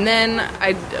 And then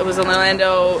I was in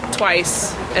Orlando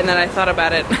twice, and then I thought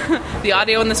about it. The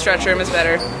audio in the stretch room is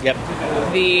better. Yep.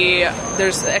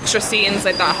 There's extra scenes,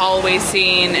 like the hallway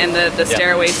scene and the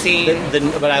stairway scene.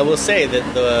 But I will say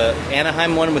that the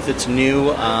Anaheim one with its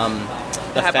new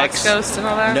the effects. Hatbox Ghost and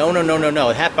all that? No.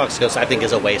 Hatbox Ghost, I think,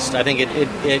 is a waste. I think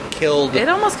it killed... It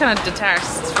almost kind of detached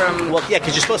from... Well, yeah,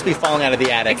 because you're supposed to be falling out of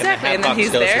the attic. Exactly, and then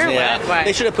he's there? Why?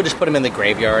 They should have just put him in the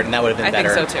graveyard, and that would have been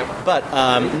better. I think so, too. But,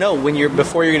 no,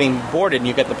 before you're getting boarded, and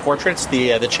you get the portraits,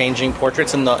 the changing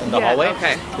portraits in the hallway.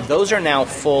 Okay. Those are now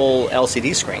full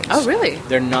LCD screens. Oh, really?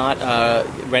 They're not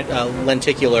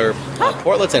lenticular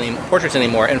portraits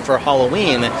anymore. And for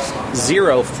Halloween,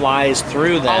 Zero flies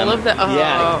through them. All of the... Oh,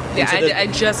 yeah. I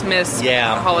just missed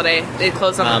Holiday. It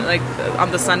closed on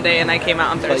on the Sunday, and I came out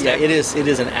on Thursday. But yeah, it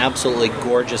is an absolutely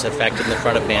gorgeous effect in the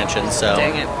front of Mansion. So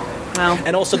dang it. Well.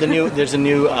 And also there's a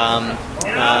new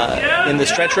in the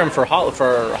stretch room for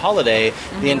Holiday.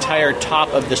 The entire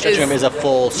top of the stretch room is a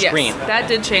full screen. Yes, that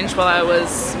did change while I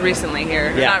was recently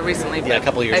here. Yeah. Not recently, but a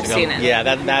couple of years I've ago. seen it. Yeah,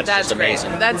 that's just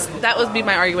amazing. Great. That would be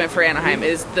my argument for Anaheim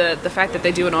is the fact that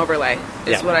they do an overlay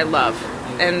is what I love.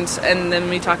 and then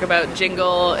we talk about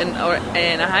Jingle in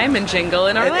Anaheim and Jingle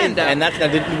in Orlando. And that's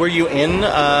were you in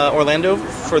Orlando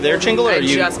for their Jingle? Or I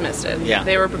you just missed it. Yeah.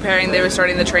 They were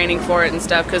starting the training for it and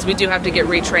stuff, because we do have to get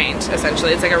retrained,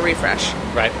 essentially. It's like a refresh.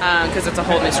 Right. Because it's a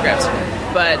whole new script.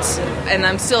 And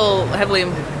I'm still heavily,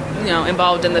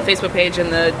 involved in the Facebook page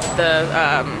and the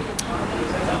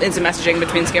instant messaging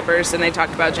between skippers, and they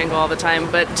talk about Jingle all the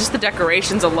time. But just the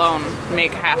decorations alone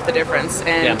make half the difference,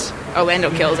 and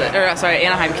Orlando kills it.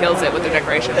 Anaheim kills it with their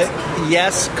decorations.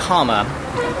 Yes,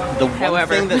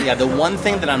 the one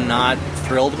thing that I'm not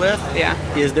thrilled with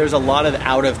is there's a lot of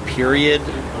out of period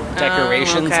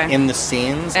decorations in the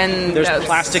scenes, and there's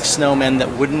plastic snowmen that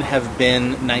wouldn't have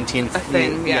been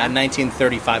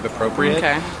 1935 appropriate.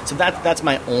 Okay. So that's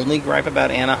my only gripe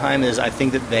about Anaheim, is I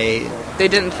think that they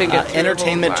didn't think it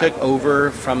Entertainment took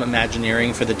over from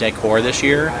Imagineering for the decor this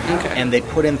year, and they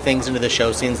put in things into the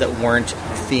show scenes that weren't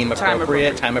time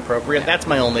appropriate. That's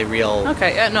my only real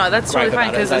that's totally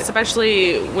fine, because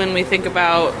especially when we think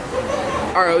about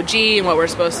ROG and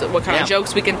what kind of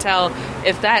jokes we can tell.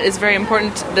 If that is very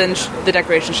important, then the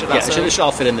decoration should also... Yeah, it should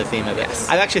all fit in the theme of it. Yes.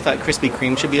 I actually thought Krispy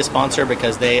Kreme should be a sponsor,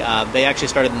 because they actually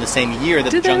started in the same year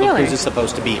that the Jungle Cruise is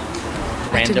supposed to be.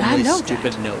 Randomly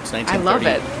stupid notes. I love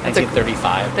it.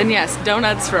 1935. Then yes,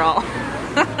 donuts for all.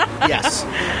 Yes.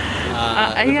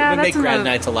 It would make grad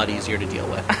nights a lot easier to deal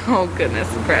with. Oh, goodness.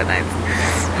 Grad nights.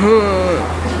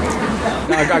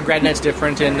 Are grad nights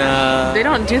different in... They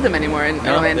don't do them anymore in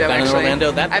Orlando, actually. In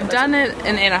Orlando? I've done it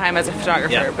in Anaheim as a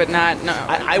photographer, but not... No.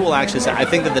 I will actually say, I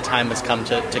think that the time has come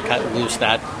to cut loose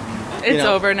that... It's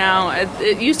over now.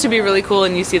 It used to be really cool,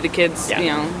 and you see the kids,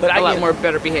 but a lot more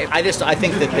better behaved. I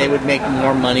think that they would make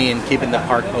more money in keeping the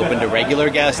park open to regular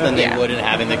guests than they would in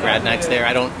having the grad nights there.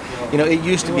 I don't... it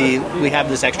used to be, we have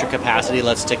this extra capacity,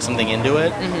 let's stick something into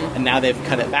it, and now they've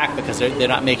cut it back because they're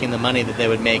not making the money that they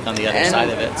would make on the other side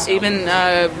of it. So. Even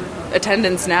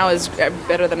attendance now is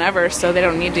better than ever, so they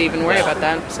don't need to even worry about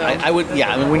that. So I would,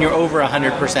 when you're over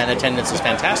 100%, attendance is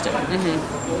fantastic.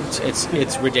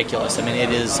 It's ridiculous. I mean, it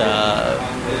is.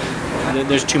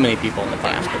 There's too many people in the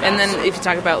park. And then if you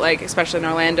talk about, especially in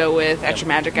Orlando with extra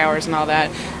magic hours and all that.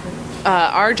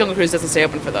 Our Jungle Cruise doesn't stay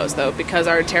open for those, though, because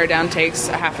our teardown takes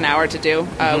a half an hour to do.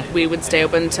 We would stay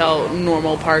open until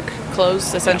normal park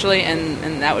close, essentially,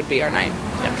 and that would be our night.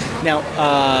 Yeah. Now,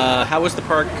 how was the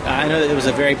park? I know that it was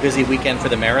a very busy weekend for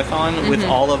the marathon with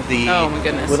all of the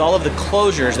with all of the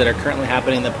closures that are currently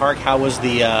happening in the park. How was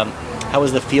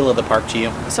the feel of the park to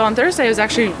you? So on Thursday, it was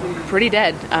actually pretty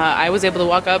dead. I was able to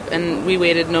walk up, and we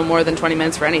waited no more than 20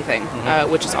 minutes for anything,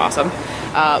 which is awesome.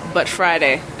 But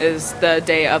Friday is the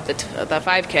day of the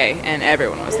 5K, and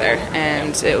everyone was there,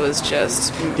 and it was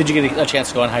just... Did you get a chance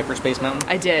to go on Hyperspace Mountain?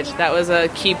 I did. That was a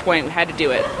key point. We had to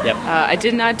do it. Yep. I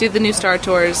did not do the new Star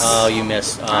Tours. Oh, you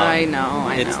missed. I know.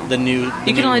 It's the new...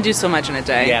 You can only do so much in a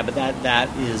day. Yeah, but that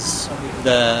is...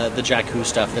 The Jakku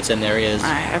stuff that's in there is...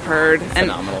 I've heard.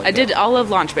 Phenomenal. And I did all of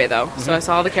Launch Bay, though. So I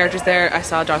saw all the characters there. I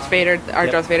saw Darth Vader. Our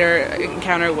Darth Vader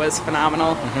encounter was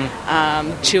phenomenal.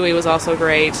 Chewie was also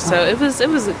great. So it was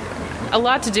a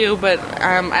lot to do, but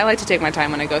I like to take my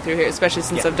time when I go through here, especially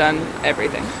since I've done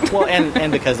everything. Well,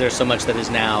 and because there's so much that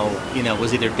is now,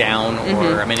 was either down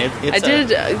or, I mean,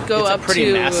 it's a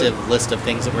pretty massive list of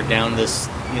things that were down this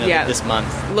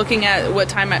month. Looking at what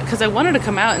time, because I wanted to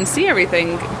come out and see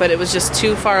everything, but it was just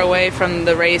too far away from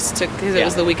the race because it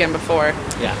was the weekend before.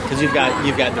 Yeah, because you've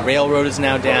got the railroad is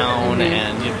now down,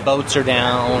 and your boats are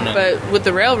down. But with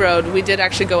the railroad, we did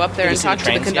actually go up there and talk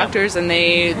to the conductors, and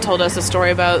they told us a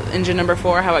story about engine number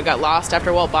 4, how it got lost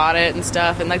after Walt bought it and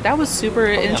stuff, and that was super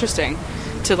interesting.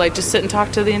 To just sit and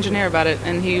talk to the engineer about it,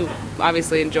 and he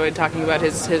obviously enjoyed talking about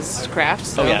his craft.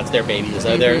 So. Oh yeah, it's their babies.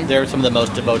 They're some of the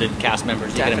most devoted cast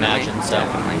members you can imagine. So.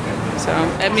 Definitely. So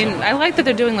I mean, I like that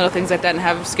they're doing little things like that and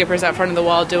have skippers out front of the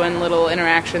wall doing little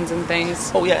interactions and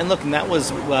things. Oh yeah, and look, and that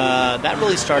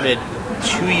really started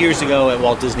 2 years ago at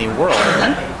Walt Disney World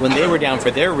when they were down for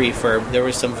their refurb. There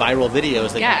were some viral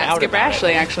videos that got out Skipper about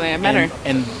Ashley it. Actually, I met her,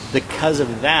 and because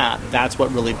of that's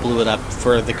what really blew it up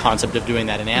for the concept of doing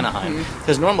that in Anaheim.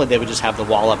 Because normally they would just have the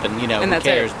wall up and who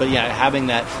cares. But yeah, having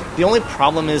that. The only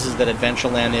problem is that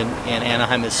Adventureland in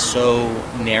Anaheim is so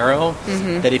narrow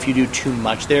that if you do too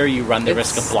much there, you run the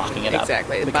risk of blocking it up.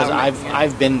 Exactly. Because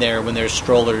I've been there when there's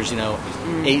strollers,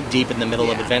 8 deep in the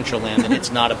middle of Adventureland, and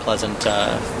it's not a pleasant.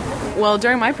 Well,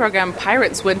 during my program,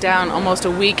 Pirates went down almost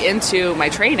a week into my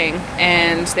training,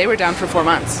 and they were down for 4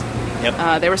 months.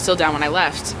 Yep. They were still down when I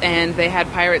left, and they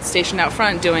had pirates stationed out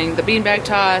front doing the beanbag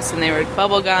toss, and they were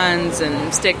bubble guns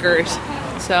and stickers.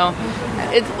 So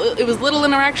it was little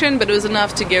interaction, but it was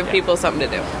enough to give people something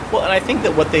to do. Well, and I think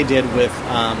that what they did with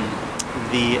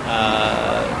the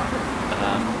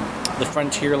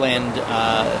Frontierland.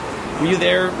 Were you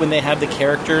there when they had the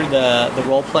character, the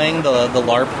role playing, the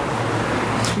LARP?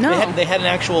 No. They had an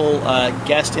actual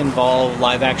guest involved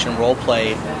live action role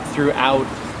play throughout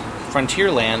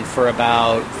Frontierland for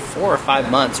about 4 or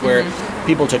 5 months, where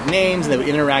people took names and they would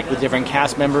interact with different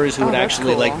cast members who would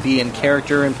actually cool. like be in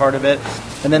character and part of it.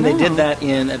 And then they did that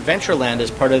in Adventureland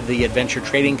as part of the Adventure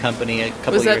Trading Company a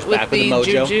couple of years back with the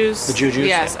Mojo. Jujus? The Jujus.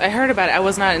 Yes, I heard about it. I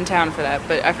was not in town for that,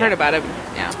 but I've heard about it.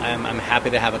 Yeah. I'm happy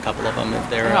to have a couple of them.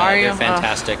 They're Are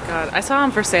fantastic. Oh, God, I saw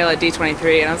them for sale at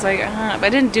D23, and I was like, but I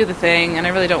didn't do the thing, and I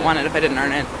really don't want it if I didn't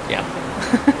earn it. Yeah.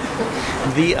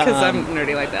 Because I'm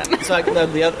nerdy like that. So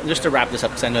just to wrap this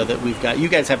up, because I know that you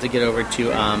guys have to get over to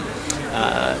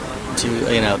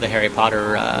the Harry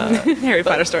Potter Harry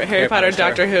Potter store, Harry Potter store.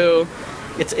 Doctor Who.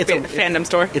 It's a fandom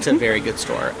store. It's a very good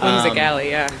store. Whimsic Alley,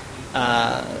 yeah.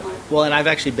 Well, and I've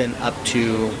actually been up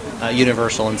to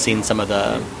Universal and seen some of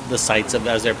the sites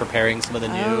as they're preparing some of the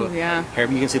new. Oh, yeah.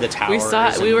 You can see the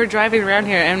towers. We were driving around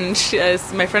here, and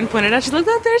as my friend pointed out, she's like,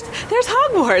 "Look, there's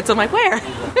Hogwarts." I'm like, "Where?"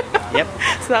 Yep.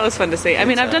 So that was fun to see. I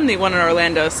mean, I've done the one in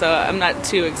Orlando, so I'm not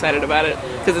too excited about it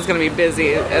because it's going to be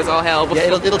busy as all hell.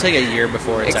 Yeah, it'll take a year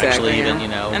before it's actually even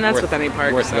and that's with any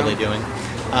park worth really doing.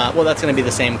 Well, that's going to be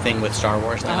the same thing with Star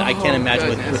Wars. I can't imagine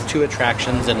with 2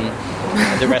 attractions and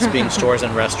the rest being stores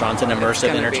and restaurants and immersive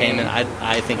entertainment.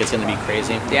 I think it's going to be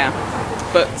crazy. Yeah,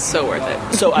 but so worth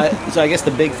it. So I guess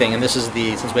the big thing, and this is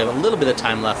since we have a little bit of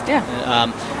time left. Yeah.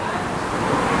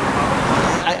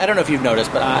 I don't know if you've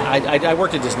noticed, but I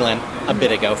worked at Disneyland a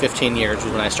bit ago. 15 years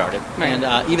was when I started, right.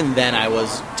 And even then I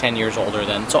was 10 years older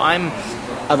then. So I'm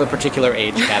of a particular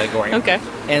age category. Okay.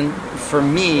 And for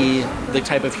me, the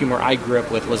type of humor I grew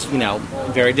up with was,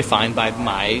 very defined by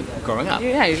my growing up.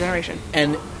 Yeah, your generation.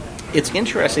 And it's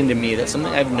interesting to me that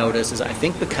something I've noticed is I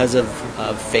think because of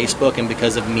Facebook and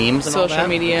because of memes and social all that,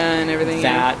 media and everything,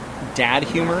 that dad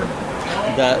humor,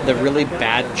 the really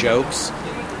bad jokes,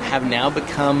 have now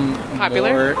become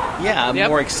popular,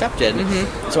 more accepted.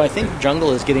 So I think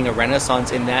Jungle is getting a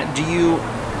renaissance in that.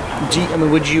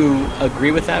 Would you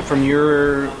agree with that from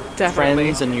your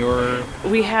friends and your...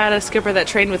 We had a skipper that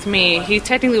trained with me. He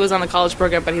technically was on the college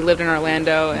program, but he lived in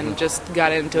Orlando and just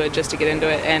got into it just to get into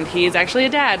it. And he's actually a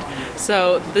dad,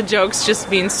 so the jokes just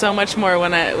mean so much more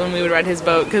when we would ride his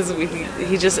boat, because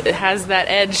he just has that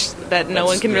edge that no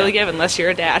one can really give unless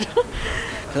you're a dad.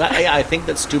 I think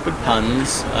that stupid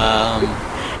puns...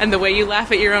 and the way you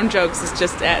laugh at your own jokes is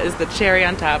the cherry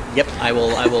on top. Yep, I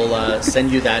will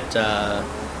send you that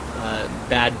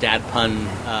bad dad pun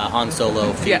Han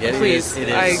Solo feed. Yeah, please. It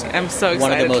is I'm so excited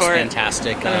one of the most for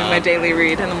fantastic. My daily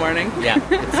read in the morning. Yeah.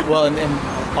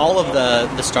 And all of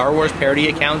the Star Wars parody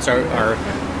accounts are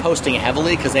posting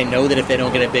heavily because they know that if they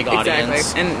don't get a big audience...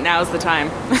 Exactly, and now's the time.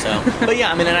 But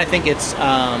yeah, and I think it's...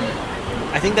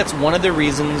 I think that's one of the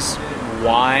reasons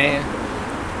why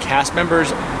cast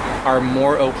members are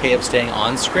more okay of staying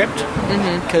on script,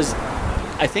 because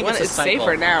I think it's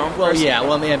safer now. Well, yeah.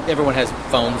 Well, I mean, everyone has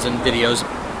phones and videos,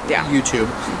 YouTube,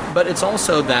 but it's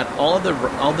also that all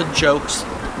the jokes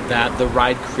that the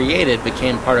ride created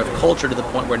became part of culture to the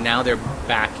point where now they're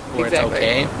back where it's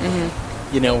okay.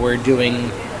 We're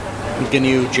doing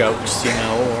GNU jokes,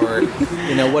 or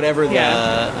whatever the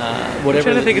whatever. I'm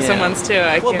trying to think of someone's too.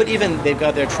 But even they've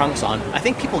got their trunks on. I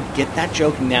think people get that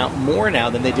joke more now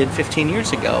than they did 15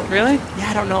 years ago. Really? Yeah,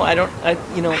 I don't know.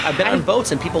 I've been on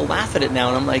boats and people laugh at it now,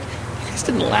 and I'm like, you guys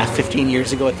didn't laugh 15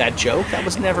 years ago at that joke. That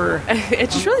was never. It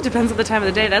just really depends on the time of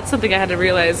the day. That's something I had to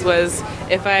realize was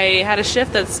if I had a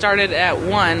shift that started at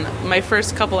 1, my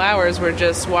first couple hours were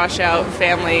just wash out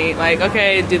family, like,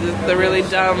 okay, do the really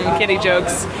dumb kiddie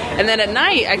jokes. And then at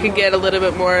night, I could get a little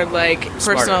bit more, like,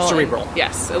 personal. Cerebral.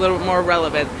 Yes, a little bit more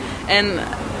relevant. And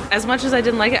as much as I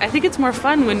didn't like it, I think it's more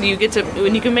fun when you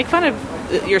can make fun of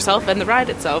yourself and the ride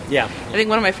itself. Yeah. I think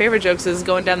one of my favorite jokes is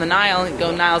going down the Nile and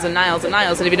go Niles and Niles and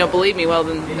Niles, and if you don't believe me, well,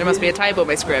 then there must be a typo in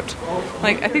my script.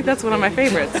 Like, I think that's one of my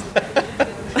favorives.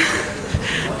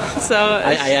 So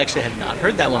I actually had not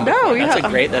heard that one before. No, yeah. That's a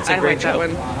great like joke.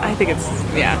 That one. I think it's,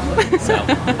 yeah. So,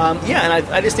 and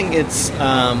I just think it's,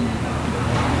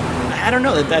 I don't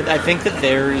know, I think that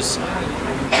there's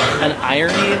an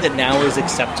irony that now is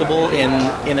acceptable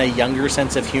in a younger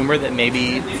sense of humor that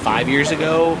maybe 5 years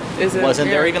ago wasn't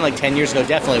there, even like 10 years ago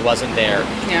definitely wasn't there.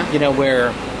 Yeah.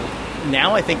 Where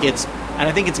now I think it's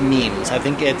memes. I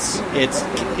think it's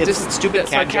just stupid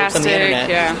cat jokes on the internet.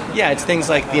 Yeah, it's things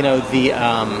like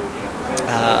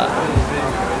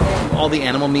all all the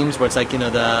animal memes where it's like, the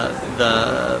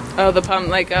pun,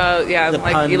 like the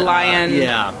like pun, the lion,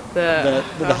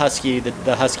 the husky,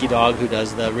 the husky dog who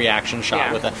does the reaction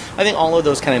shot with it. I think all of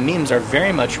those kind of memes are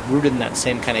very much rooted in that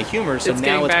same kind of humor. So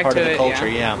now it's part of the culture.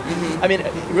 Yeah. I mean,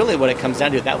 really, what it comes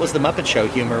down to, that was the Muppet Show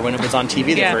humor when it was on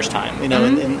TV the first time.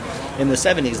 In the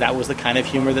 70s, that was the kind of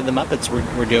humor that the Muppets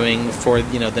were doing for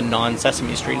the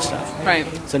non-Sesame Street stuff. Right.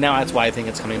 So now that's why I think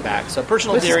it's coming back. So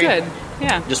personal theory. Which is good.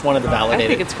 Yeah. Just wanted to validate it. I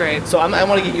think it's great. So I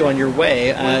want to get you on your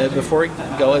way. Before we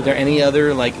go, are there any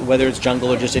other, like, whether it's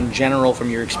Jungle or just in general from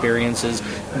your experiences,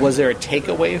 was there a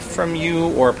takeaway from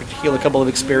you or a particular couple of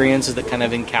experiences that kind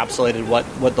of encapsulated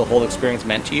what the whole experience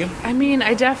meant to you? I mean,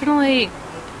 I definitely...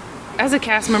 As a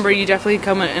cast member, you definitely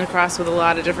come across with a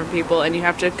lot of different people, and you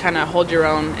have to kind of hold your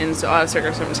own in a lot of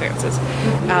circumstances.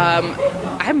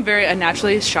 I'm a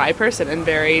naturally shy person and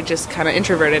very just kind of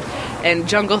introverted, and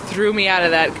Jungle threw me out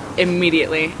of that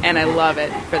immediately, and I love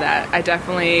it for that. I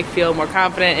definitely feel more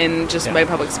confident in just my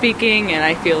public speaking, and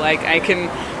I feel like I can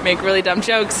make really dumb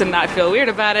jokes and not feel weird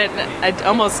about it.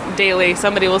 Almost daily,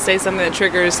 somebody will say something that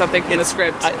triggers something from the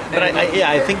script.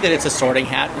 I think that it's a sorting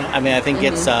hat. I mean, I think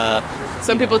it's...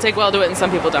 Some people take well to it and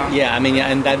some people don't. Yeah, I mean,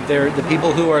 and that they're the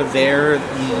people who are there,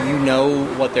 you know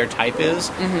what their type is,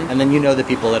 and then you know the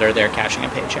people that are there cashing a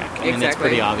paycheck. I mean, it's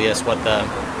pretty obvious what the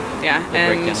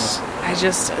breakdown is. I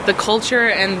just, the culture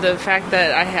and the fact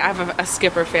that I have a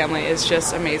Skipper family is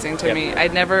just amazing to me.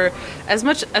 I'd never, as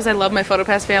much as I love my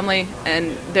PhotoPass family,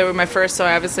 and they were my first, so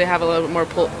I obviously have a little bit more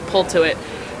pull to it.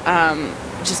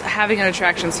 Just having an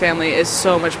attractions family is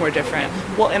so much more different.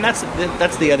 Well, and that's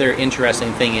the other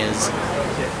interesting thing is,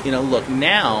 look,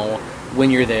 now when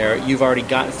you're there, you've already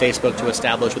got Facebook to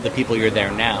establish with the people you're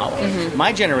there now.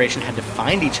 My generation had to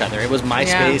find each other. It was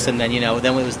MySpace, and then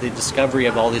then it was the discovery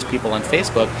of all these people on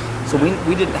Facebook. So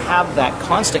we didn't have that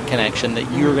constant connection that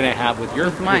you were going to have with your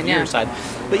side.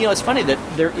 But it's funny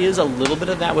that there is a little bit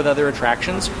of that with other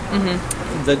attractions.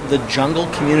 The Jungle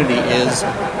community is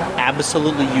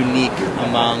absolutely unique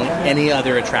among any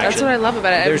other attraction. That's what I love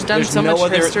about it. I've done so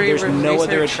much history. There's no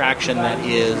other attraction that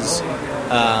is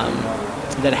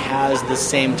that has the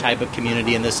same type of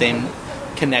community and the same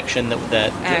connection that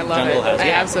Jungle has. I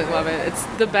absolutely love it. It's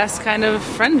the best kind of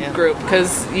friend group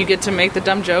because you get to make the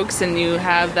dumb jokes and you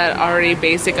have that already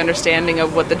basic understanding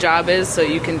of what the job is, so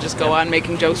you can just go on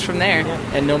making jokes from there.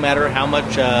 And no matter how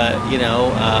much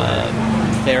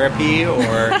therapy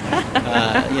or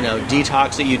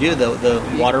detox that you do, the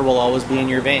water will always be in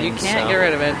your veins. You can't get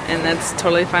rid of it, and that's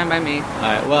totally fine by me. All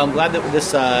right. Well, I'm glad that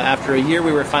this after a year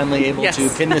we were finally able to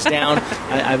pin this down.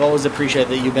 I've always appreciated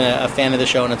that you've been a fan of the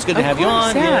show, and it's good to have you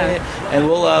on. Yeah. And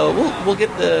we'll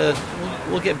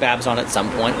get Babs on at some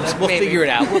point. We'll figure it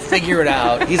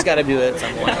out. He's got to do it at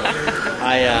some point.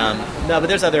 But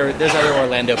there's other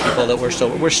Orlando people that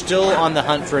we're still on the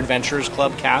hunt for Adventurers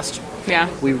Club cast.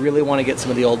 Yeah. We really want to get some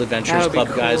of the old Adventurers Club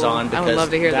guys on because I would love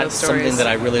to hear that's those stories. Something that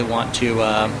I really want to.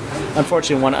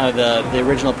 Unfortunately, one of the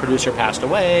original producer passed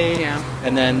away. Yeah.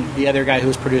 And then the other guy who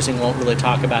was producing won't really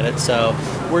talk about it. So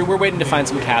we're waiting to find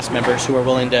some cast members who are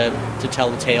willing to tell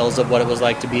the tales of what it was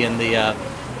like to be in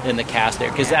the cast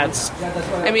there, because that's...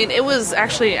 I mean, it was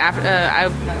actually after I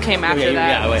came after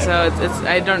that, so it's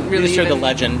I don't really. You just heard the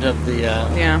legend of the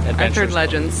I've heard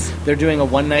legends. They're doing a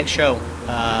one-night show.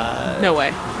 No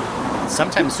way.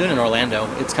 Sometime soon in Orlando.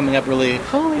 It's coming up really...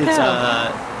 Holy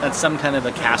cow. That's some kind of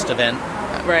a cast event.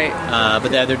 Right.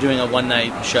 But they're doing a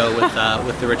one-night show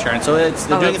with the return. So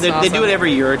they do it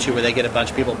every year or two where they get a bunch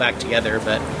of people back together,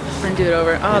 but... And do it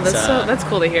over. Oh, that's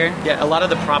cool to hear. Yeah, a lot of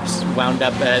the props wound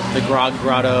up at the Grog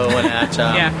Grotto and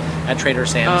at Trader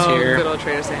Sam's here. Good old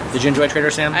Trader Sam's. Did you enjoy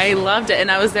Trader Sam's? I loved it, and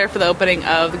I was there for the opening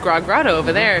of the Grog Grotto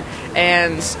over there,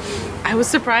 and I was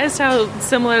surprised how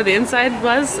similar the inside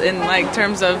was in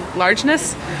terms of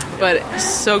largeness, but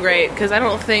so great because I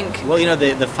don't think... Well,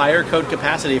 the fire code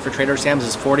capacity for Trader Sam's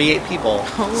is 48 people,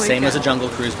 same as a Jungle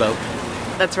Cruise boat.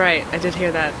 That's right. I did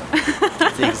hear that.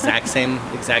 It's the exact same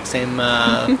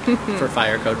for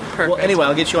fire code. Perfect. Well, anyway,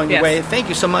 I'll get you on your way. Thank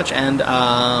you so much. And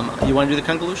you want to do the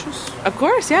Kungalooshus? Of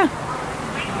course, yeah.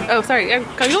 Oh, sorry.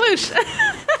 Kungaloosh.